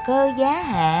động đầu cơ giá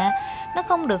hạ. Nó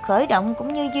không được khởi động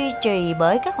cũng như duy trì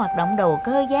bởi các hoạt động đầu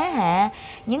cơ giá hạ.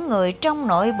 Những người trong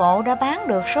nội bộ đã bán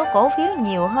được số cổ phiếu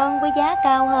nhiều hơn với giá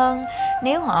cao hơn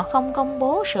nếu họ không công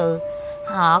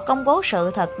bố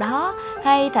sự thật đó,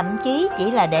 hay thậm chí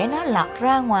chỉ là để nó lọt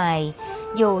ra ngoài.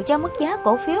 Dù cho mức giá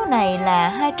cổ phiếu này là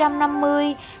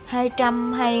 250,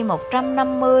 200 hay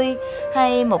 150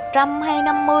 hay 100 hay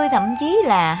 50, thậm chí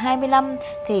là 25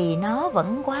 thì nó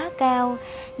vẫn quá cao.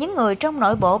 Những người trong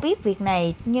nội bộ biết việc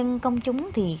này nhưng công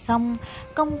chúng thì không.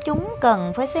 Công chúng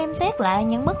cần phải xem xét lại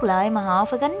những bất lợi mà họ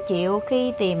phải gánh chịu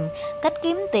khi tìm cách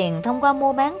kiếm tiền thông qua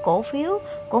mua bán cổ phiếu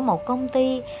của một công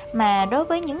ty, mà đối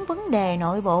với những vấn đề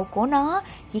nội bộ của nó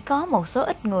chỉ có một số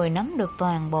ít người nắm được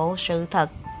toàn bộ sự thật.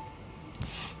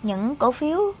 Những cổ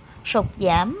phiếu sụt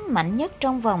giảm mạnh nhất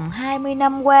trong vòng 20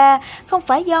 năm qua không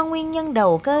phải do nguyên nhân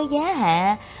đầu cơ giá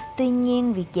hạ. Tuy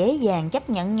nhiên, việc dễ dàng chấp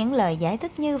nhận những lời giải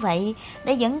thích như vậy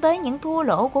đã dẫn tới những thua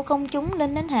lỗ của công chúng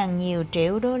lên đến hàng nhiều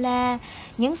triệu đô la.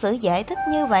 Những sự giải thích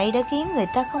như vậy đã khiến người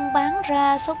ta không bán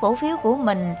ra số cổ phiếu của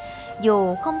mình,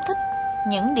 dù không thích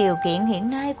những điều kiện hiện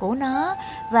nay của nó,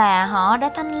 và họ đã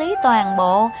thanh lý toàn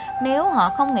bộ nếu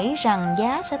họ không nghĩ rằng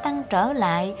giá sẽ tăng trở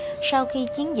lại sau khi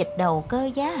chiến dịch đầu cơ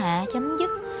giá hạ chấm dứt.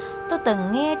 Tôi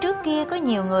từng nghe trước kia có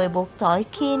nhiều người buộc tội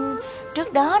Kin,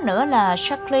 trước đó nữa là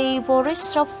Charlie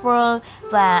Borissover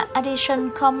và Addison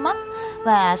Cormack,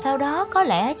 và sau đó có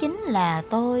lẽ chính là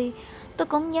tôi. Tôi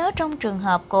cũng nhớ trong trường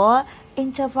hợp của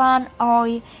Interval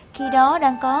Oil, khi đó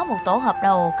đang có một tổ hợp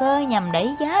đầu cơ nhằm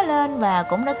đẩy giá lên và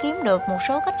cũng đã kiếm được một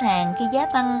số khách hàng khi giá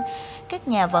tăng. Các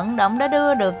nhà vận động đã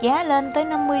đưa được giá lên tới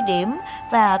 50 điểm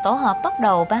và tổ hợp bắt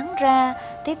đầu bán ra.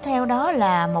 Tiếp theo đó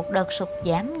là một đợt sụt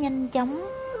giảm nhanh chóng.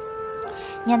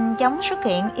 nhanh chóng xuất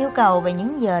hiện yêu cầu về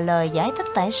những giờ lời giải thích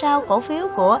tại sao cổ phiếu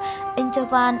của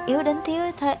Interval yếu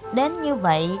đến như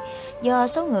vậy. Do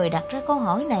số người đặt ra câu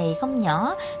hỏi này không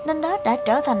nhỏ nên đó đã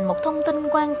trở thành một thông tin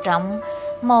quan trọng.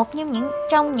 Một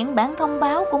trong những bản thông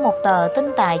báo của một tờ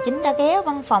tin tài chính đã ghé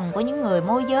văn phòng của những người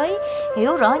môi giới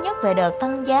hiểu rõ nhất về đợt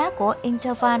tăng giá của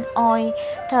Interval Oil,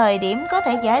 thời điểm có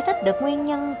thể giải thích được nguyên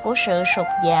nhân của sự sụt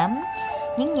giảm.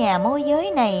 Những nhà môi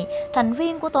giới này, thành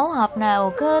viên của tổ hợp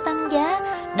nào cơ tăng giá,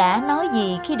 đã nói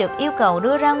gì khi được yêu cầu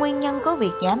đưa ra nguyên nhân của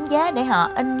việc giảm giá để họ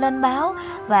in lên báo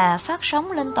và phát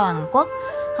sóng lên toàn quốc?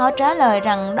 Họ trả lời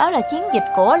rằng đó là chiến dịch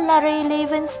của Larry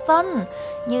Livingston.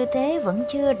 Như thế vẫn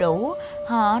chưa đủ.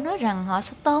 Họ nói rằng họ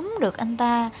sẽ tóm được anh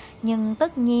ta. Nhưng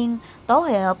tất nhiên, tổ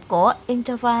hợp của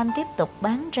Interval tiếp tục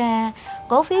bán ra.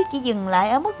 Cổ phiếu chỉ dừng lại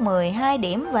ở mức 12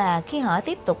 điểm và khi họ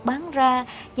tiếp tục bán ra,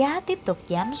 giá tiếp tục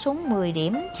giảm xuống 10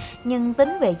 điểm. Nhưng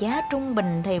tính về giá trung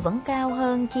bình thì vẫn cao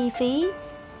hơn chi phí.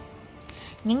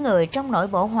 Những người trong nội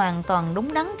bộ hoàn toàn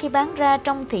đúng đắn khi bán ra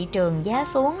trong thị trường giá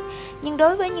xuống. Nhưng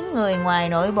đối với những người ngoài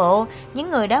nội bộ, những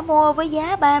người đã mua với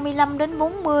giá 35 đến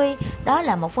 40, đó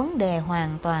là một vấn đề hoàn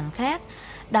toàn khác.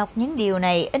 Đọc những điều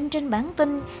này in trên bản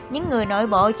tin, những người nội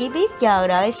bộ chỉ biết chờ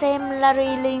đợi xem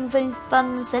Larry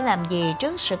Livingston sẽ làm gì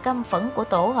trước sự căm phẫn của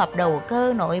tổ hợp đầu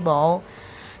cơ nội bộ.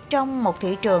 Trong một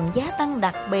thị trường giá tăng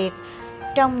đặc biệt,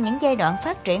 trong những giai đoạn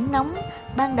phát triển nóng,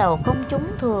 ban đầu công chúng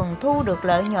thường thu được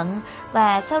lợi nhuận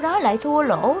và sau đó lại thua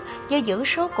lỗ do giữ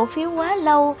số cổ phiếu quá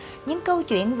lâu. Những câu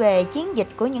chuyện về chiến dịch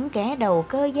của những kẻ đầu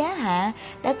cơ giá hạ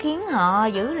đã khiến họ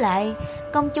giữ lại.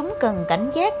 Công chúng cần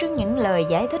cảnh giác trước những lời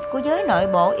giải thích của giới nội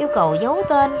bộ yêu cầu giấu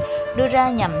tên, đưa ra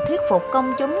nhằm thuyết phục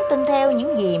công chúng tin theo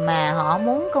những gì mà họ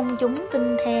muốn công chúng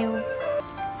tin theo.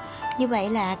 Như vậy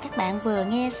là các bạn vừa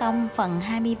nghe xong phần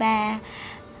 23.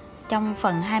 Trong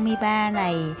phần 23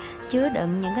 này chứa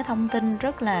đựng những cái thông tin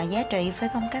rất là giá trị phải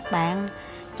không các bạn?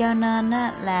 Cho nên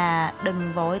là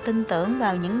đừng vội tin tưởng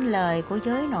vào những lời của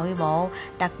giới nội bộ,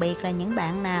 đặc biệt là những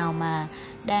bạn nào mà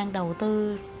đang đầu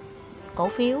tư cổ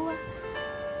phiếu.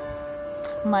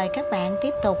 Mời các bạn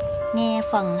tiếp tục nghe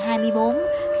phần 24,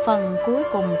 phần cuối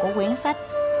cùng của quyển sách.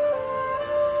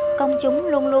 Công chúng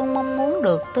luôn luôn mong muốn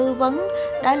được tư vấn,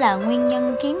 đó là nguyên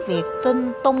nhân khiến việc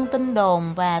tung tin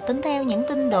đồn và tin theo những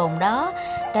tin đồn đó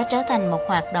đã trở thành một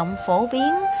hoạt động phổ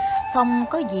biến. Không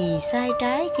có gì sai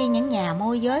trái khi những nhà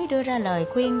môi giới đưa ra lời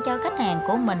khuyên cho khách hàng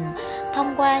của mình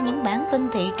thông qua những bản tin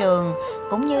thị trường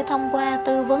cũng như thông qua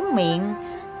tư vấn miệng.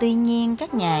 Tuy nhiên,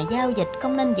 các nhà giao dịch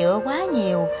không nên dựa quá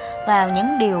nhiều vào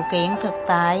những điều kiện thực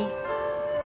tại.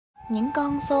 Những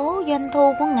con số doanh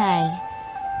thu của ngày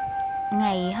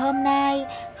hôm nay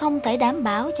không thể đảm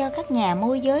bảo cho các nhà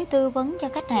môi giới tư vấn cho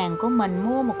khách hàng của mình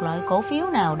mua một loại cổ phiếu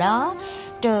nào đó,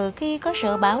 trừ khi có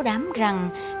sự bảo đảm rằng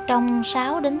trong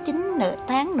 6 đến 9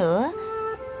 tháng nữa,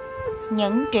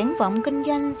 những triển vọng kinh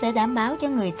doanh sẽ đảm bảo cho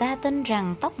người ta tin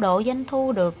rằng tốc độ doanh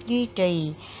thu được duy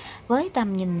trì. Với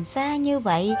tầm nhìn xa như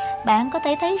vậy, bạn có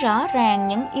thể thấy rõ ràng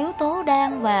những yếu tố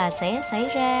đang và sẽ xảy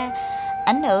ra,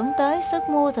 ảnh hưởng tới sức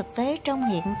mua thực tế trong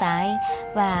hiện tại,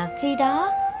 và khi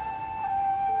đó,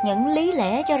 những lý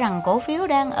lẽ cho rằng cổ phiếu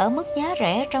đang ở mức giá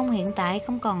rẻ trong hiện tại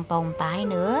không còn tồn tại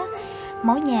nữa.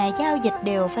 Mỗi nhà giao dịch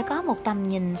đều phải có một tầm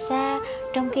nhìn xa,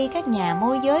 trong khi các nhà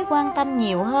môi giới quan tâm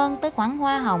nhiều hơn tới khoản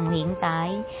hoa hồng hiện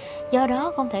tại. Do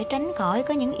đó không thể tránh khỏi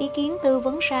có những ý kiến tư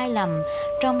vấn sai lầm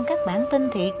trong các bản tin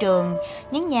thị trường.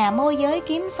 Những nhà môi giới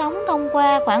kiếm sống thông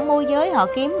qua khoản môi giới họ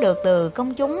kiếm được từ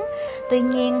công chúng. Tuy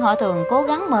nhiên họ thường cố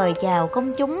gắng mời chào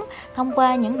công chúng thông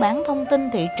qua những bản thông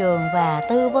tin thị trường và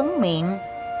tư vấn miệng.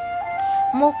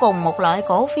 Mua cùng một loại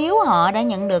cổ phiếu, họ đã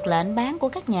nhận được lệnh bán của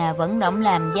các nhà vận động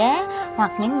làm giá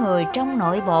hoặc những người trong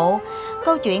nội bộ.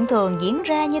 Câu chuyện thường diễn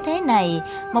ra như thế này: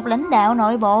 một lãnh đạo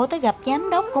nội bộ tới gặp giám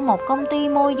đốc của một công ty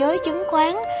môi giới chứng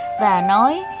khoán và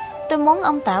nói: "Tôi muốn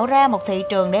ông tạo ra một thị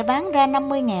trường để bán ra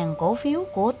 50.000 cổ phiếu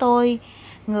của tôi."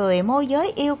 Người môi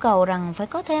giới yêu cầu rằng phải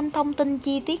có thêm thông tin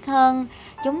chi tiết hơn.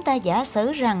 Chúng ta giả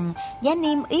sử rằng giá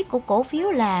niêm yết của cổ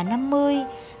phiếu là 50.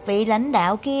 Vị lãnh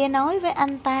đạo kia nói với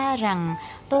anh ta rằng: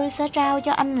 "Tôi sẽ trao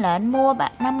cho anh lệnh mua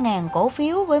 5.000 cổ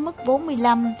phiếu với mức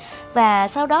 45 và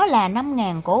sau đó là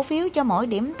 5.000 cổ phiếu cho mỗi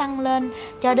điểm tăng lên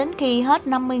cho đến khi hết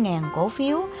 50.000 cổ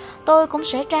phiếu. Tôi cũng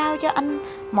sẽ trao cho anh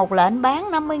một lệnh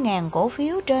bán 50.000 cổ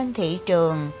phiếu trên thị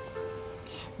trường."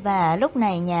 Và lúc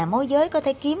này nhà môi giới có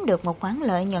thể kiếm được một khoản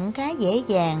lợi nhuận khá dễ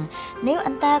dàng nếu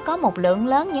anh ta có một lượng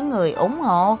lớn những người ủng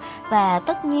hộ, và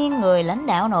tất nhiên người lãnh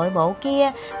đạo nội bộ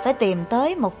kia phải tìm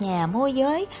tới một nhà môi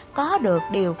giới có được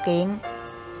điều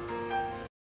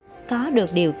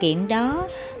kiện đó.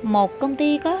 Một công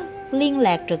ty liên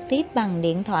lạc trực tiếp bằng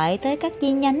điện thoại tới các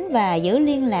chi nhánh và giữ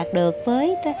liên lạc được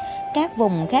với các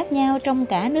vùng khác nhau trong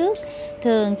cả nước,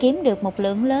 thường kiếm được một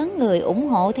lượng lớn người ủng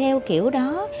hộ theo kiểu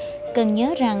đó. Cần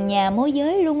nhớ rằng nhà môi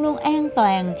giới luôn luôn an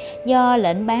toàn do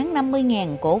lệnh bán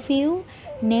 50.000 cổ phiếu.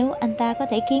 Nếu anh ta có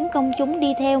thể khiến công chúng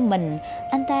đi theo mình,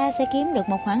 anh ta sẽ kiếm được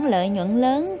một khoản lợi nhuận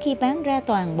lớn khi bán ra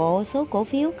toàn bộ số cổ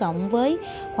phiếu cộng với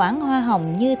khoản hoa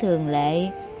hồng như thường lệ.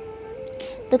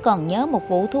 Tôi còn nhớ một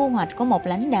vụ thu hoạch của một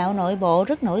lãnh đạo nội bộ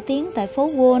rất nổi tiếng tại phố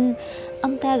Wall.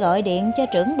 Ông ta gọi điện cho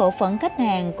trưởng bộ phận khách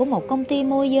hàng của một công ty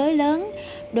môi giới lớn.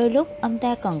 Đôi lúc ông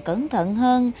ta còn cẩn thận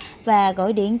hơn và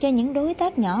gọi điện cho những đối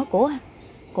tác nhỏ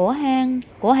của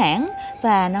hãng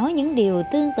và nói những điều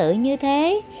tương tự như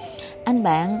thế. Anh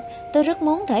bạn, tôi rất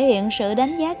muốn thể hiện sự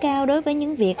đánh giá cao đối với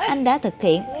những việc anh đã thực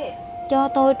hiện cho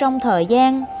tôi trong thời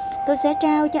gian. Tôi sẽ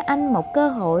trao cho anh một cơ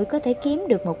hội có thể kiếm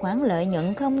được một khoản lợi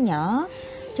nhuận không nhỏ.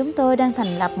 Chúng tôi đang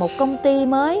thành lập một công ty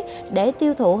mới để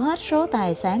tiêu thụ hết số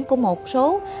tài sản của một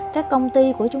số các công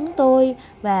ty của chúng tôi,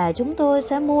 và chúng tôi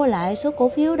sẽ mua lại số cổ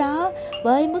phiếu đó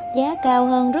với mức giá cao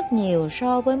hơn rất nhiều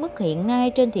so với mức hiện nay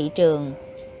trên thị trường.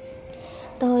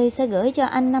 Tôi sẽ gửi cho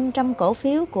anh 500 cổ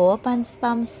phiếu của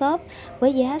Panstam Shop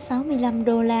với giá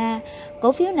 $65.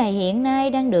 Cổ phiếu này hiện nay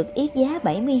đang được yết giá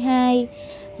 72.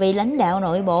 Vị lãnh đạo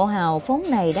nội bộ hào phóng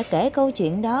này đã kể câu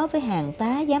chuyện đó với hàng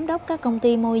tá giám đốc các công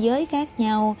ty môi giới khác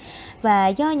nhau, và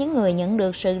do những người nhận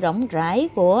được sự rộng rãi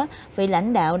của vị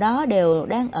lãnh đạo đó đều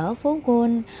đang ở phố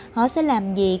Wall, họ sẽ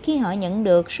làm gì khi họ nhận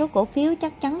được số cổ phiếu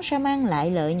chắc chắn sẽ mang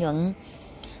lại lợi nhuận?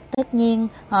 Tất nhiên,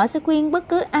 họ sẽ khuyên bất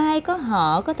cứ ai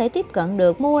họ có thể tiếp cận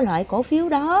được mua loại cổ phiếu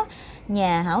đó.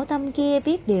 Nhà hảo tâm kia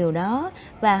biết điều đó,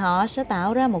 và họ sẽ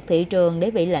tạo ra một thị trường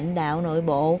để vị lãnh đạo nội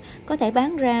bộ có thể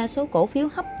bán ra số cổ phiếu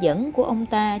hấp dẫn của ông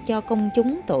ta cho công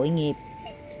chúng tội nghiệp.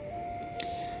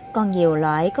 Còn nhiều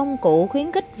loại công cụ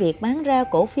khuyến khích việc bán ra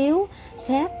cổ phiếu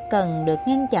khác cần được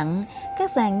ngăn chặn.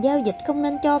 Các sàn giao dịch không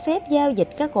nên cho phép giao dịch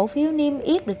các cổ phiếu niêm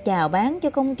yết được chào bán cho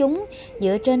công chúng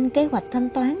dựa trên kế hoạch thanh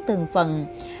toán từng phần.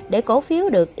 Để cổ phiếu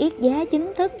được yết giá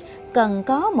chính thức, cần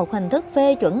có một hình thức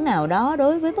phê chuẩn nào đó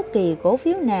đối với bất kỳ cổ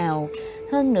phiếu nào.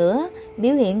 Hơn nữa,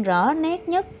 biểu hiện rõ nét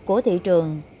nhất của thị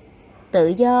trường tự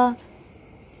do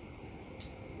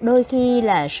đôi khi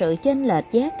là sự chênh lệch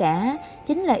giá cả,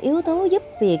 chính là yếu tố giúp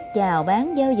việc chào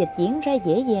bán giao dịch diễn ra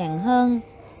dễ dàng hơn.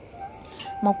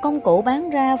 Một công cụ bán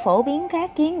ra phổ biến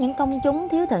khác khiến những công chúng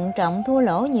thiếu thận trọng thua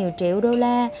lỗ nhiều triệu đô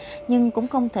la, nhưng cũng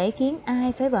không thể khiến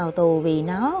ai phải vào tù vì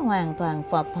nó hoàn toàn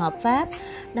hợp pháp.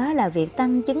 Đó là việc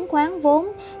tăng chứng khoán vốn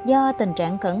do tình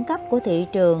trạng khẩn cấp của thị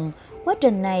trường. Quá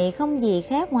trình này không gì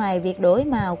khác ngoài việc đổi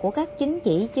màu của các chứng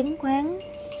chỉ chứng khoán.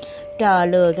 Trò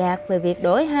lừa gạt về việc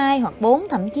đổi 2 hoặc 4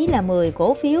 thậm chí là 10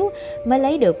 cổ phiếu mới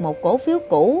lấy được một cổ phiếu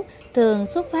cũ thường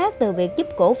xuất phát từ việc giúp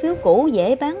cổ phiếu cũ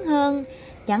dễ bán hơn.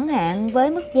 Chẳng hạn với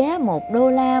mức giá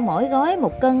 $1 mỗi gói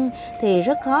 1 cân thì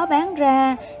rất khó bán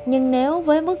ra, nhưng nếu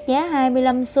với mức giá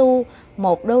 25 xu,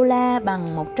 $1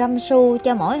 bằng 100 xu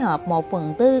cho mỗi hộp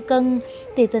 1/4 cân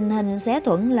thì tình hình sẽ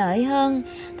thuận lợi hơn,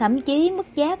 thậm chí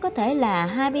mức giá có thể là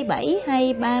 27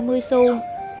 hay 30 xu.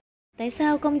 Tại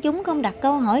sao công chúng không đặt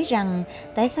câu hỏi rằng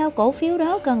tại sao cổ phiếu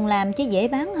đó cần làm cho dễ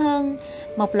bán hơn?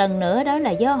 Một lần nữa đó là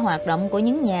do hoạt động của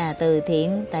những nhà từ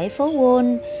thiện tại phố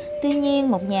Wall. Tuy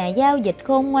nhiên, một nhà giao dịch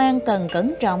khôn ngoan cần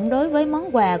cẩn trọng đối với món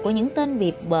quà của những tên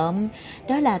bịp bợm.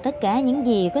 Đó là tất cả những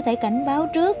gì có thể cảnh báo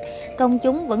trước. Công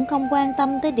chúng vẫn không quan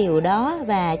tâm tới điều đó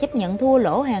và chấp nhận thua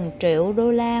lỗ hàng triệu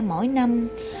đô la mỗi năm.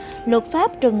 Luật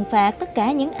pháp trừng phạt tất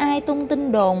cả những ai tung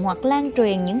tin đồn hoặc lan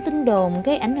truyền những tin đồn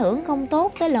gây ảnh hưởng không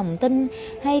tốt tới lòng tin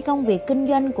hay công việc kinh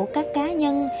doanh của các cá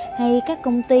nhân hay các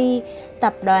công ty,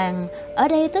 tập đoàn. Ở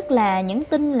đây tức là những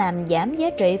tin làm giảm giá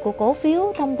trị của cổ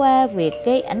phiếu thông qua việc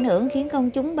gây ảnh hưởng khiến công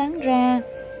chúng bán ra.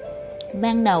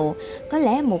 Ban đầu, có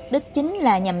lẽ mục đích chính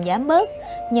là nhằm giảm bớt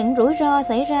những rủi ro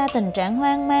xảy ra tình trạng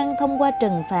hoang mang thông qua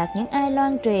trừng phạt những ai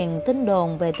loan truyền tin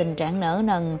đồn về tình trạng nợ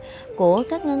nần của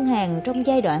các ngân hàng trong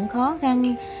giai đoạn khó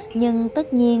khăn. Nhưng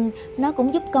tất nhiên, nó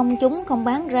cũng giúp công chúng không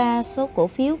bán ra số cổ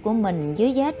phiếu của mình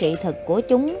dưới giá trị thực của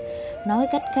chúng. Nói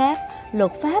cách khác,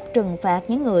 luật pháp trừng phạt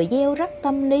những người gieo rắc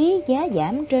tâm lý giá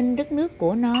giảm trên đất nước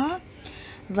của nó.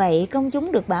 Vậy công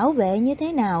chúng được bảo vệ như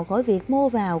thế nào khỏi việc mua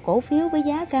vào cổ phiếu với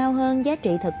giá cao hơn giá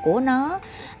trị thực của nó?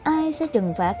 Ai sẽ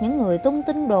trừng phạt những người tung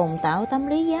tin đồn tạo tâm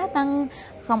lý giá tăng?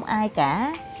 Không ai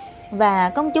cả. Và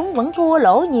công chúng vẫn thua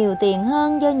lỗ nhiều tiền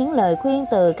hơn do những lời khuyên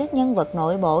từ các nhân vật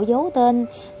nội bộ giấu tên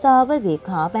so với việc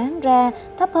họ bán ra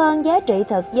thấp hơn giá trị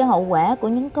thực do hậu quả của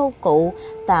những câu cụ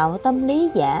tạo tâm lý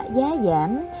giá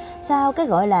giảm. Sau cái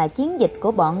gọi là chiến dịch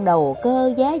của bọn đầu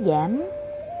cơ giá giảm.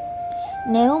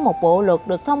 Nếu một bộ luật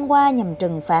được thông qua nhằm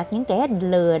trừng phạt những kẻ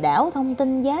lừa đảo thông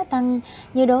tin giá tăng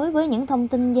như đối với những thông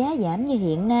tin giá giảm như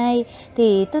hiện nay,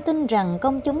 thì tôi tin rằng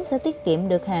công chúng sẽ tiết kiệm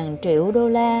được hàng triệu đô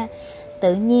la.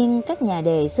 Tự nhiên, các nhà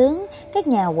đề xướng, các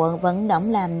nhà vận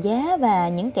động làm giá và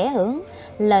những kẻ hưởng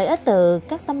lợi ích từ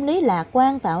các tâm lý lạc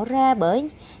quan tạo ra bởi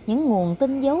những nguồn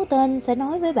tin giấu tên sẽ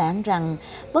nói với bạn rằng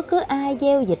bất cứ ai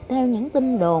gieo dịch theo những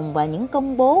tin đồn và những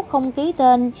công bố không ký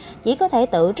tên chỉ có thể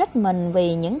tự trách mình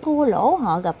vì những thua lỗ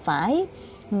họ gặp phải.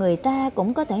 Người ta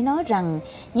cũng có thể nói rằng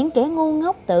những kẻ ngu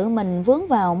ngốc tự mình vướng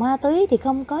vào ma túy thì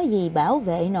không có gì bảo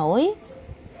vệ nổi.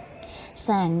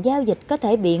 Sàn giao dịch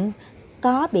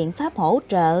có biện pháp hỗ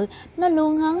trợ, nó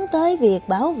luôn hướng tới việc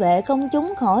bảo vệ công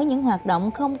chúng khỏi những hoạt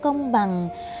động không công bằng.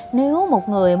 Nếu một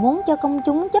người muốn cho công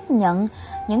chúng chấp nhận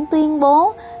những tuyên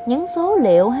bố, những số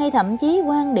liệu hay thậm chí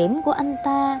quan điểm của anh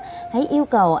ta, hãy yêu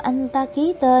cầu anh ta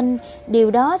ký tên.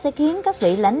 Điều đó sẽ khiến các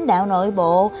vị lãnh đạo nội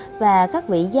bộ và các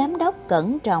vị giám đốc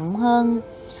cẩn trọng hơn.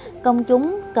 Công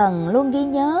chúng cần luôn ghi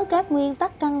nhớ các nguyên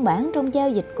tắc căn bản trong giao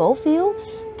dịch cổ phiếu.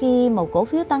 Khi một cổ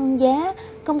phiếu tăng giá,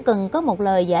 không cần có một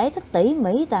lời giải thích tỉ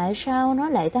mỉ tại sao nó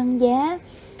lại tăng giá.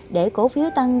 Để cổ phiếu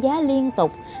tăng giá liên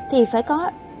tục thì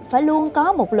phải luôn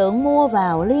có một lượng mua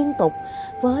vào liên tục.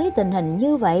 Với tình hình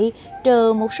như vậy,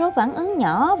 trừ một số phản ứng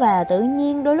nhỏ và tự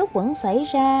nhiên đôi lúc vẫn xảy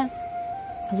ra,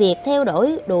 việc theo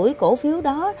đuổi cổ phiếu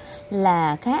đó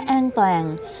là khá an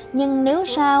toàn. Nhưng nếu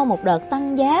sau một đợt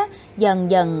tăng giá,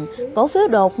 dần dần cổ phiếu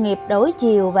đột ngột đổi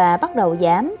chiều và bắt đầu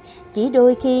giảm, chỉ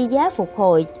đôi khi giá phục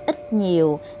hồi ít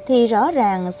nhiều, thì rõ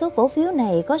ràng số cổ phiếu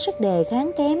này có sức đề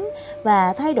kháng kém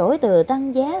và thay đổi từ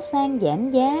tăng giá sang giảm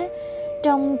giá.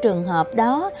 Trong trường hợp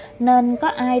đó, nên có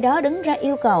ai đó đứng ra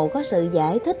yêu cầu có sự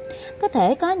giải thích. Có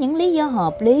thể có những lý do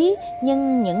hợp lý,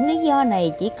 nhưng những lý do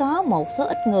này chỉ có một số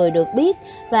ít người được biết,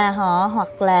 và họ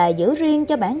hoặc là giữ riêng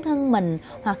cho bản thân mình,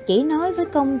 hoặc chỉ nói với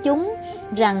công chúng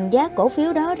rằng giá cổ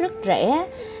phiếu đó rất rẻ.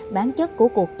 Bản chất của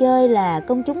cuộc chơi là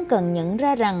công chúng cần nhận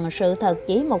ra rằng sự thật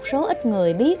chỉ một số ít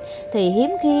người biết thì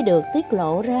hiếm khi được tiết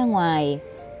lộ ra ngoài.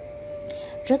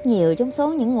 Rất nhiều trong số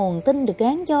những nguồn tin được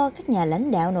gán cho các nhà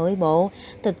lãnh đạo nội bộ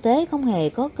thực tế không hề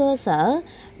có cơ sở.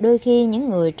 Đôi khi những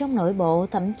người trong nội bộ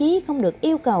thậm chí không được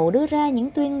yêu cầu đưa ra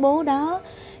những tuyên bố đó,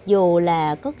 dù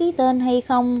là có ký tên hay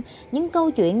không. Những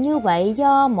câu chuyện như vậy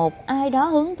do một ai đó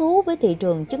hứng thú với thị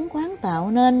trường chứng khoán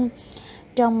tạo nên.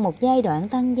 Trong một giai đoạn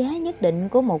tăng giá nhất định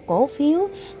của một cổ phiếu,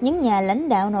 những nhà lãnh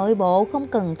đạo nội bộ không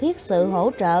cần thiết sự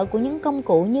hỗ trợ của những công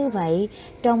cụ như vậy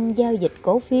trong giao dịch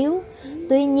cổ phiếu.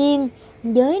 Tuy nhiên,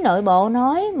 giới nội bộ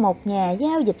nói một nhà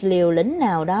giao dịch liều lĩnh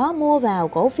nào đó mua vào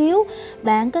cổ phiếu,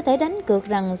 bạn có thể đánh cược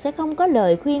rằng sẽ không có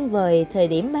lời khuyên về thời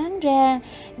điểm bán ra.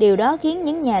 Điều đó khiến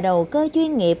những nhà đầu cơ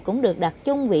chuyên nghiệp cũng được đặt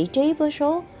chung vị trí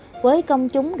với công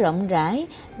chúng rộng rãi,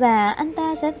 và anh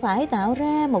ta sẽ phải tạo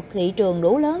ra một thị trường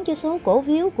đủ lớn cho số cổ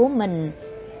phiếu của mình.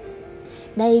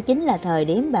 Đây chính là thời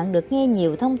điểm bạn được nghe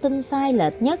nhiều thông tin sai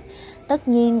lệch nhất. Tất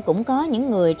nhiên cũng có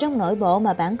những người trong nội bộ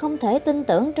mà bạn không thể tin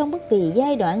tưởng trong bất kỳ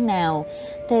giai đoạn nào.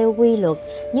 Theo quy luật,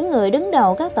 những người đứng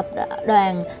đầu các tập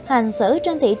đoàn hành xử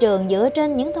trên thị trường dựa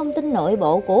trên những thông tin nội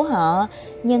bộ của họ.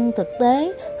 Nhưng thực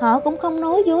tế, họ cũng không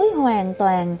nói dối hoàn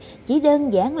toàn, chỉ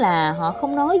đơn giản là họ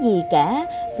không nói gì cả,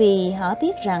 vì họ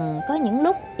biết rằng có những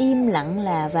lúc im lặng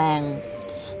là vàng.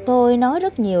 Tôi nói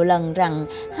rất nhiều lần rằng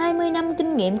 20 năm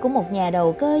kinh nghiệm của một nhà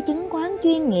đầu cơ chứng khoán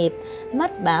chuyên nghiệp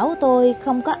mách bảo tôi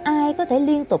không có ai có thể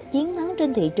liên tục chiến thắng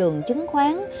trên thị trường chứng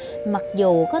khoán, mặc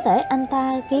dù có thể anh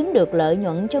ta kiếm được lợi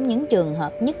nhuận trong những trường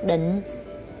hợp nhất định.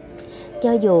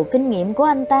 Cho dù kinh nghiệm của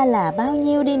anh ta là bao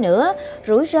nhiêu đi nữa,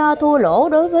 rủi ro thua lỗ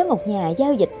đối với một nhà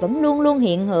giao dịch vẫn luôn luôn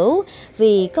hiện hữu,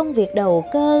 vì công việc đầu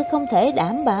cơ không thể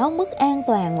đảm bảo mức an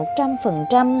toàn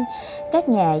 100%. Các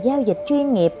nhà giao dịch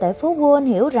chuyên nghiệp tại phố Wall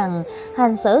hiểu rằng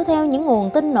hành xử theo những nguồn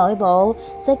tin nội bộ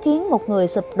sẽ khiến một người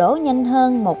sụp đổ nhanh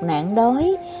hơn một nạn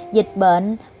đói, dịch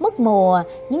bệnh, mất mùa,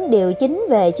 những điều chính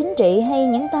về chính trị hay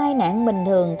những tai nạn bình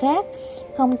thường khác.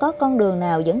 Không có con đường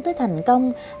nào dẫn tới thành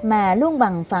công mà luôn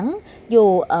bằng phẳng,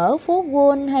 dù ở phố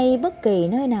Wall hay bất kỳ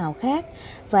nơi nào khác.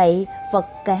 Vậy vật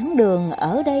cản đường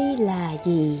ở đây là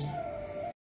gì?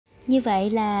 Như vậy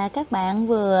là các bạn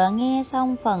vừa nghe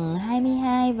xong phần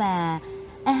 22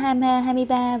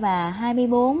 23 và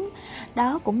 24.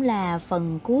 Đó cũng là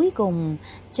phần cuối cùng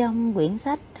trong quyển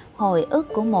sách Hồi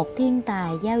ức của một thiên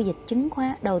tài giao dịch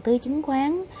đầu tư chứng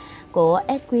khoán của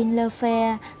Edwin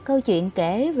Lefebvre, câu chuyện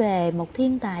kể về một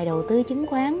thiên tài đầu tư chứng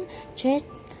khoán Jess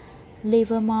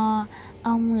Livermore.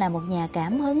 Ông là một nhà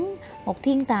cảm hứng, một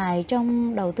thiên tài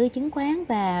trong đầu tư chứng khoán,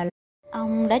 và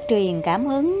ông đã truyền cảm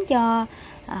hứng cho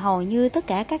hầu như tất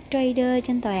cả các trader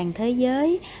trên toàn thế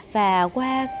giới. Và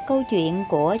qua câu chuyện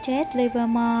của Jess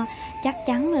Livermore, chắc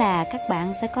chắn là các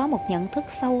bạn sẽ có một nhận thức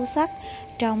sâu sắc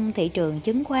trong thị trường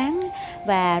chứng khoán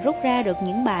và rút ra được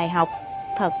những bài học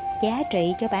thật giá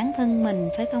trị cho bản thân mình,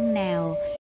 phải không nào?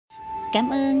 Cảm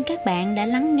ơn các bạn đã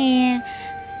lắng nghe.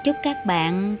 Chúc các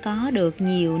bạn có được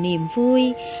nhiều niềm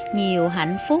vui, nhiều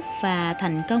hạnh phúc và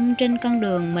thành công trên con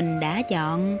đường mình đã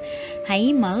chọn.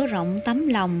 Hãy mở rộng tấm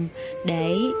lòng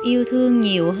để yêu thương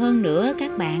nhiều hơn nữa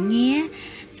các bạn nhé.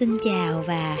 Xin chào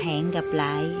và hẹn gặp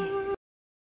lại.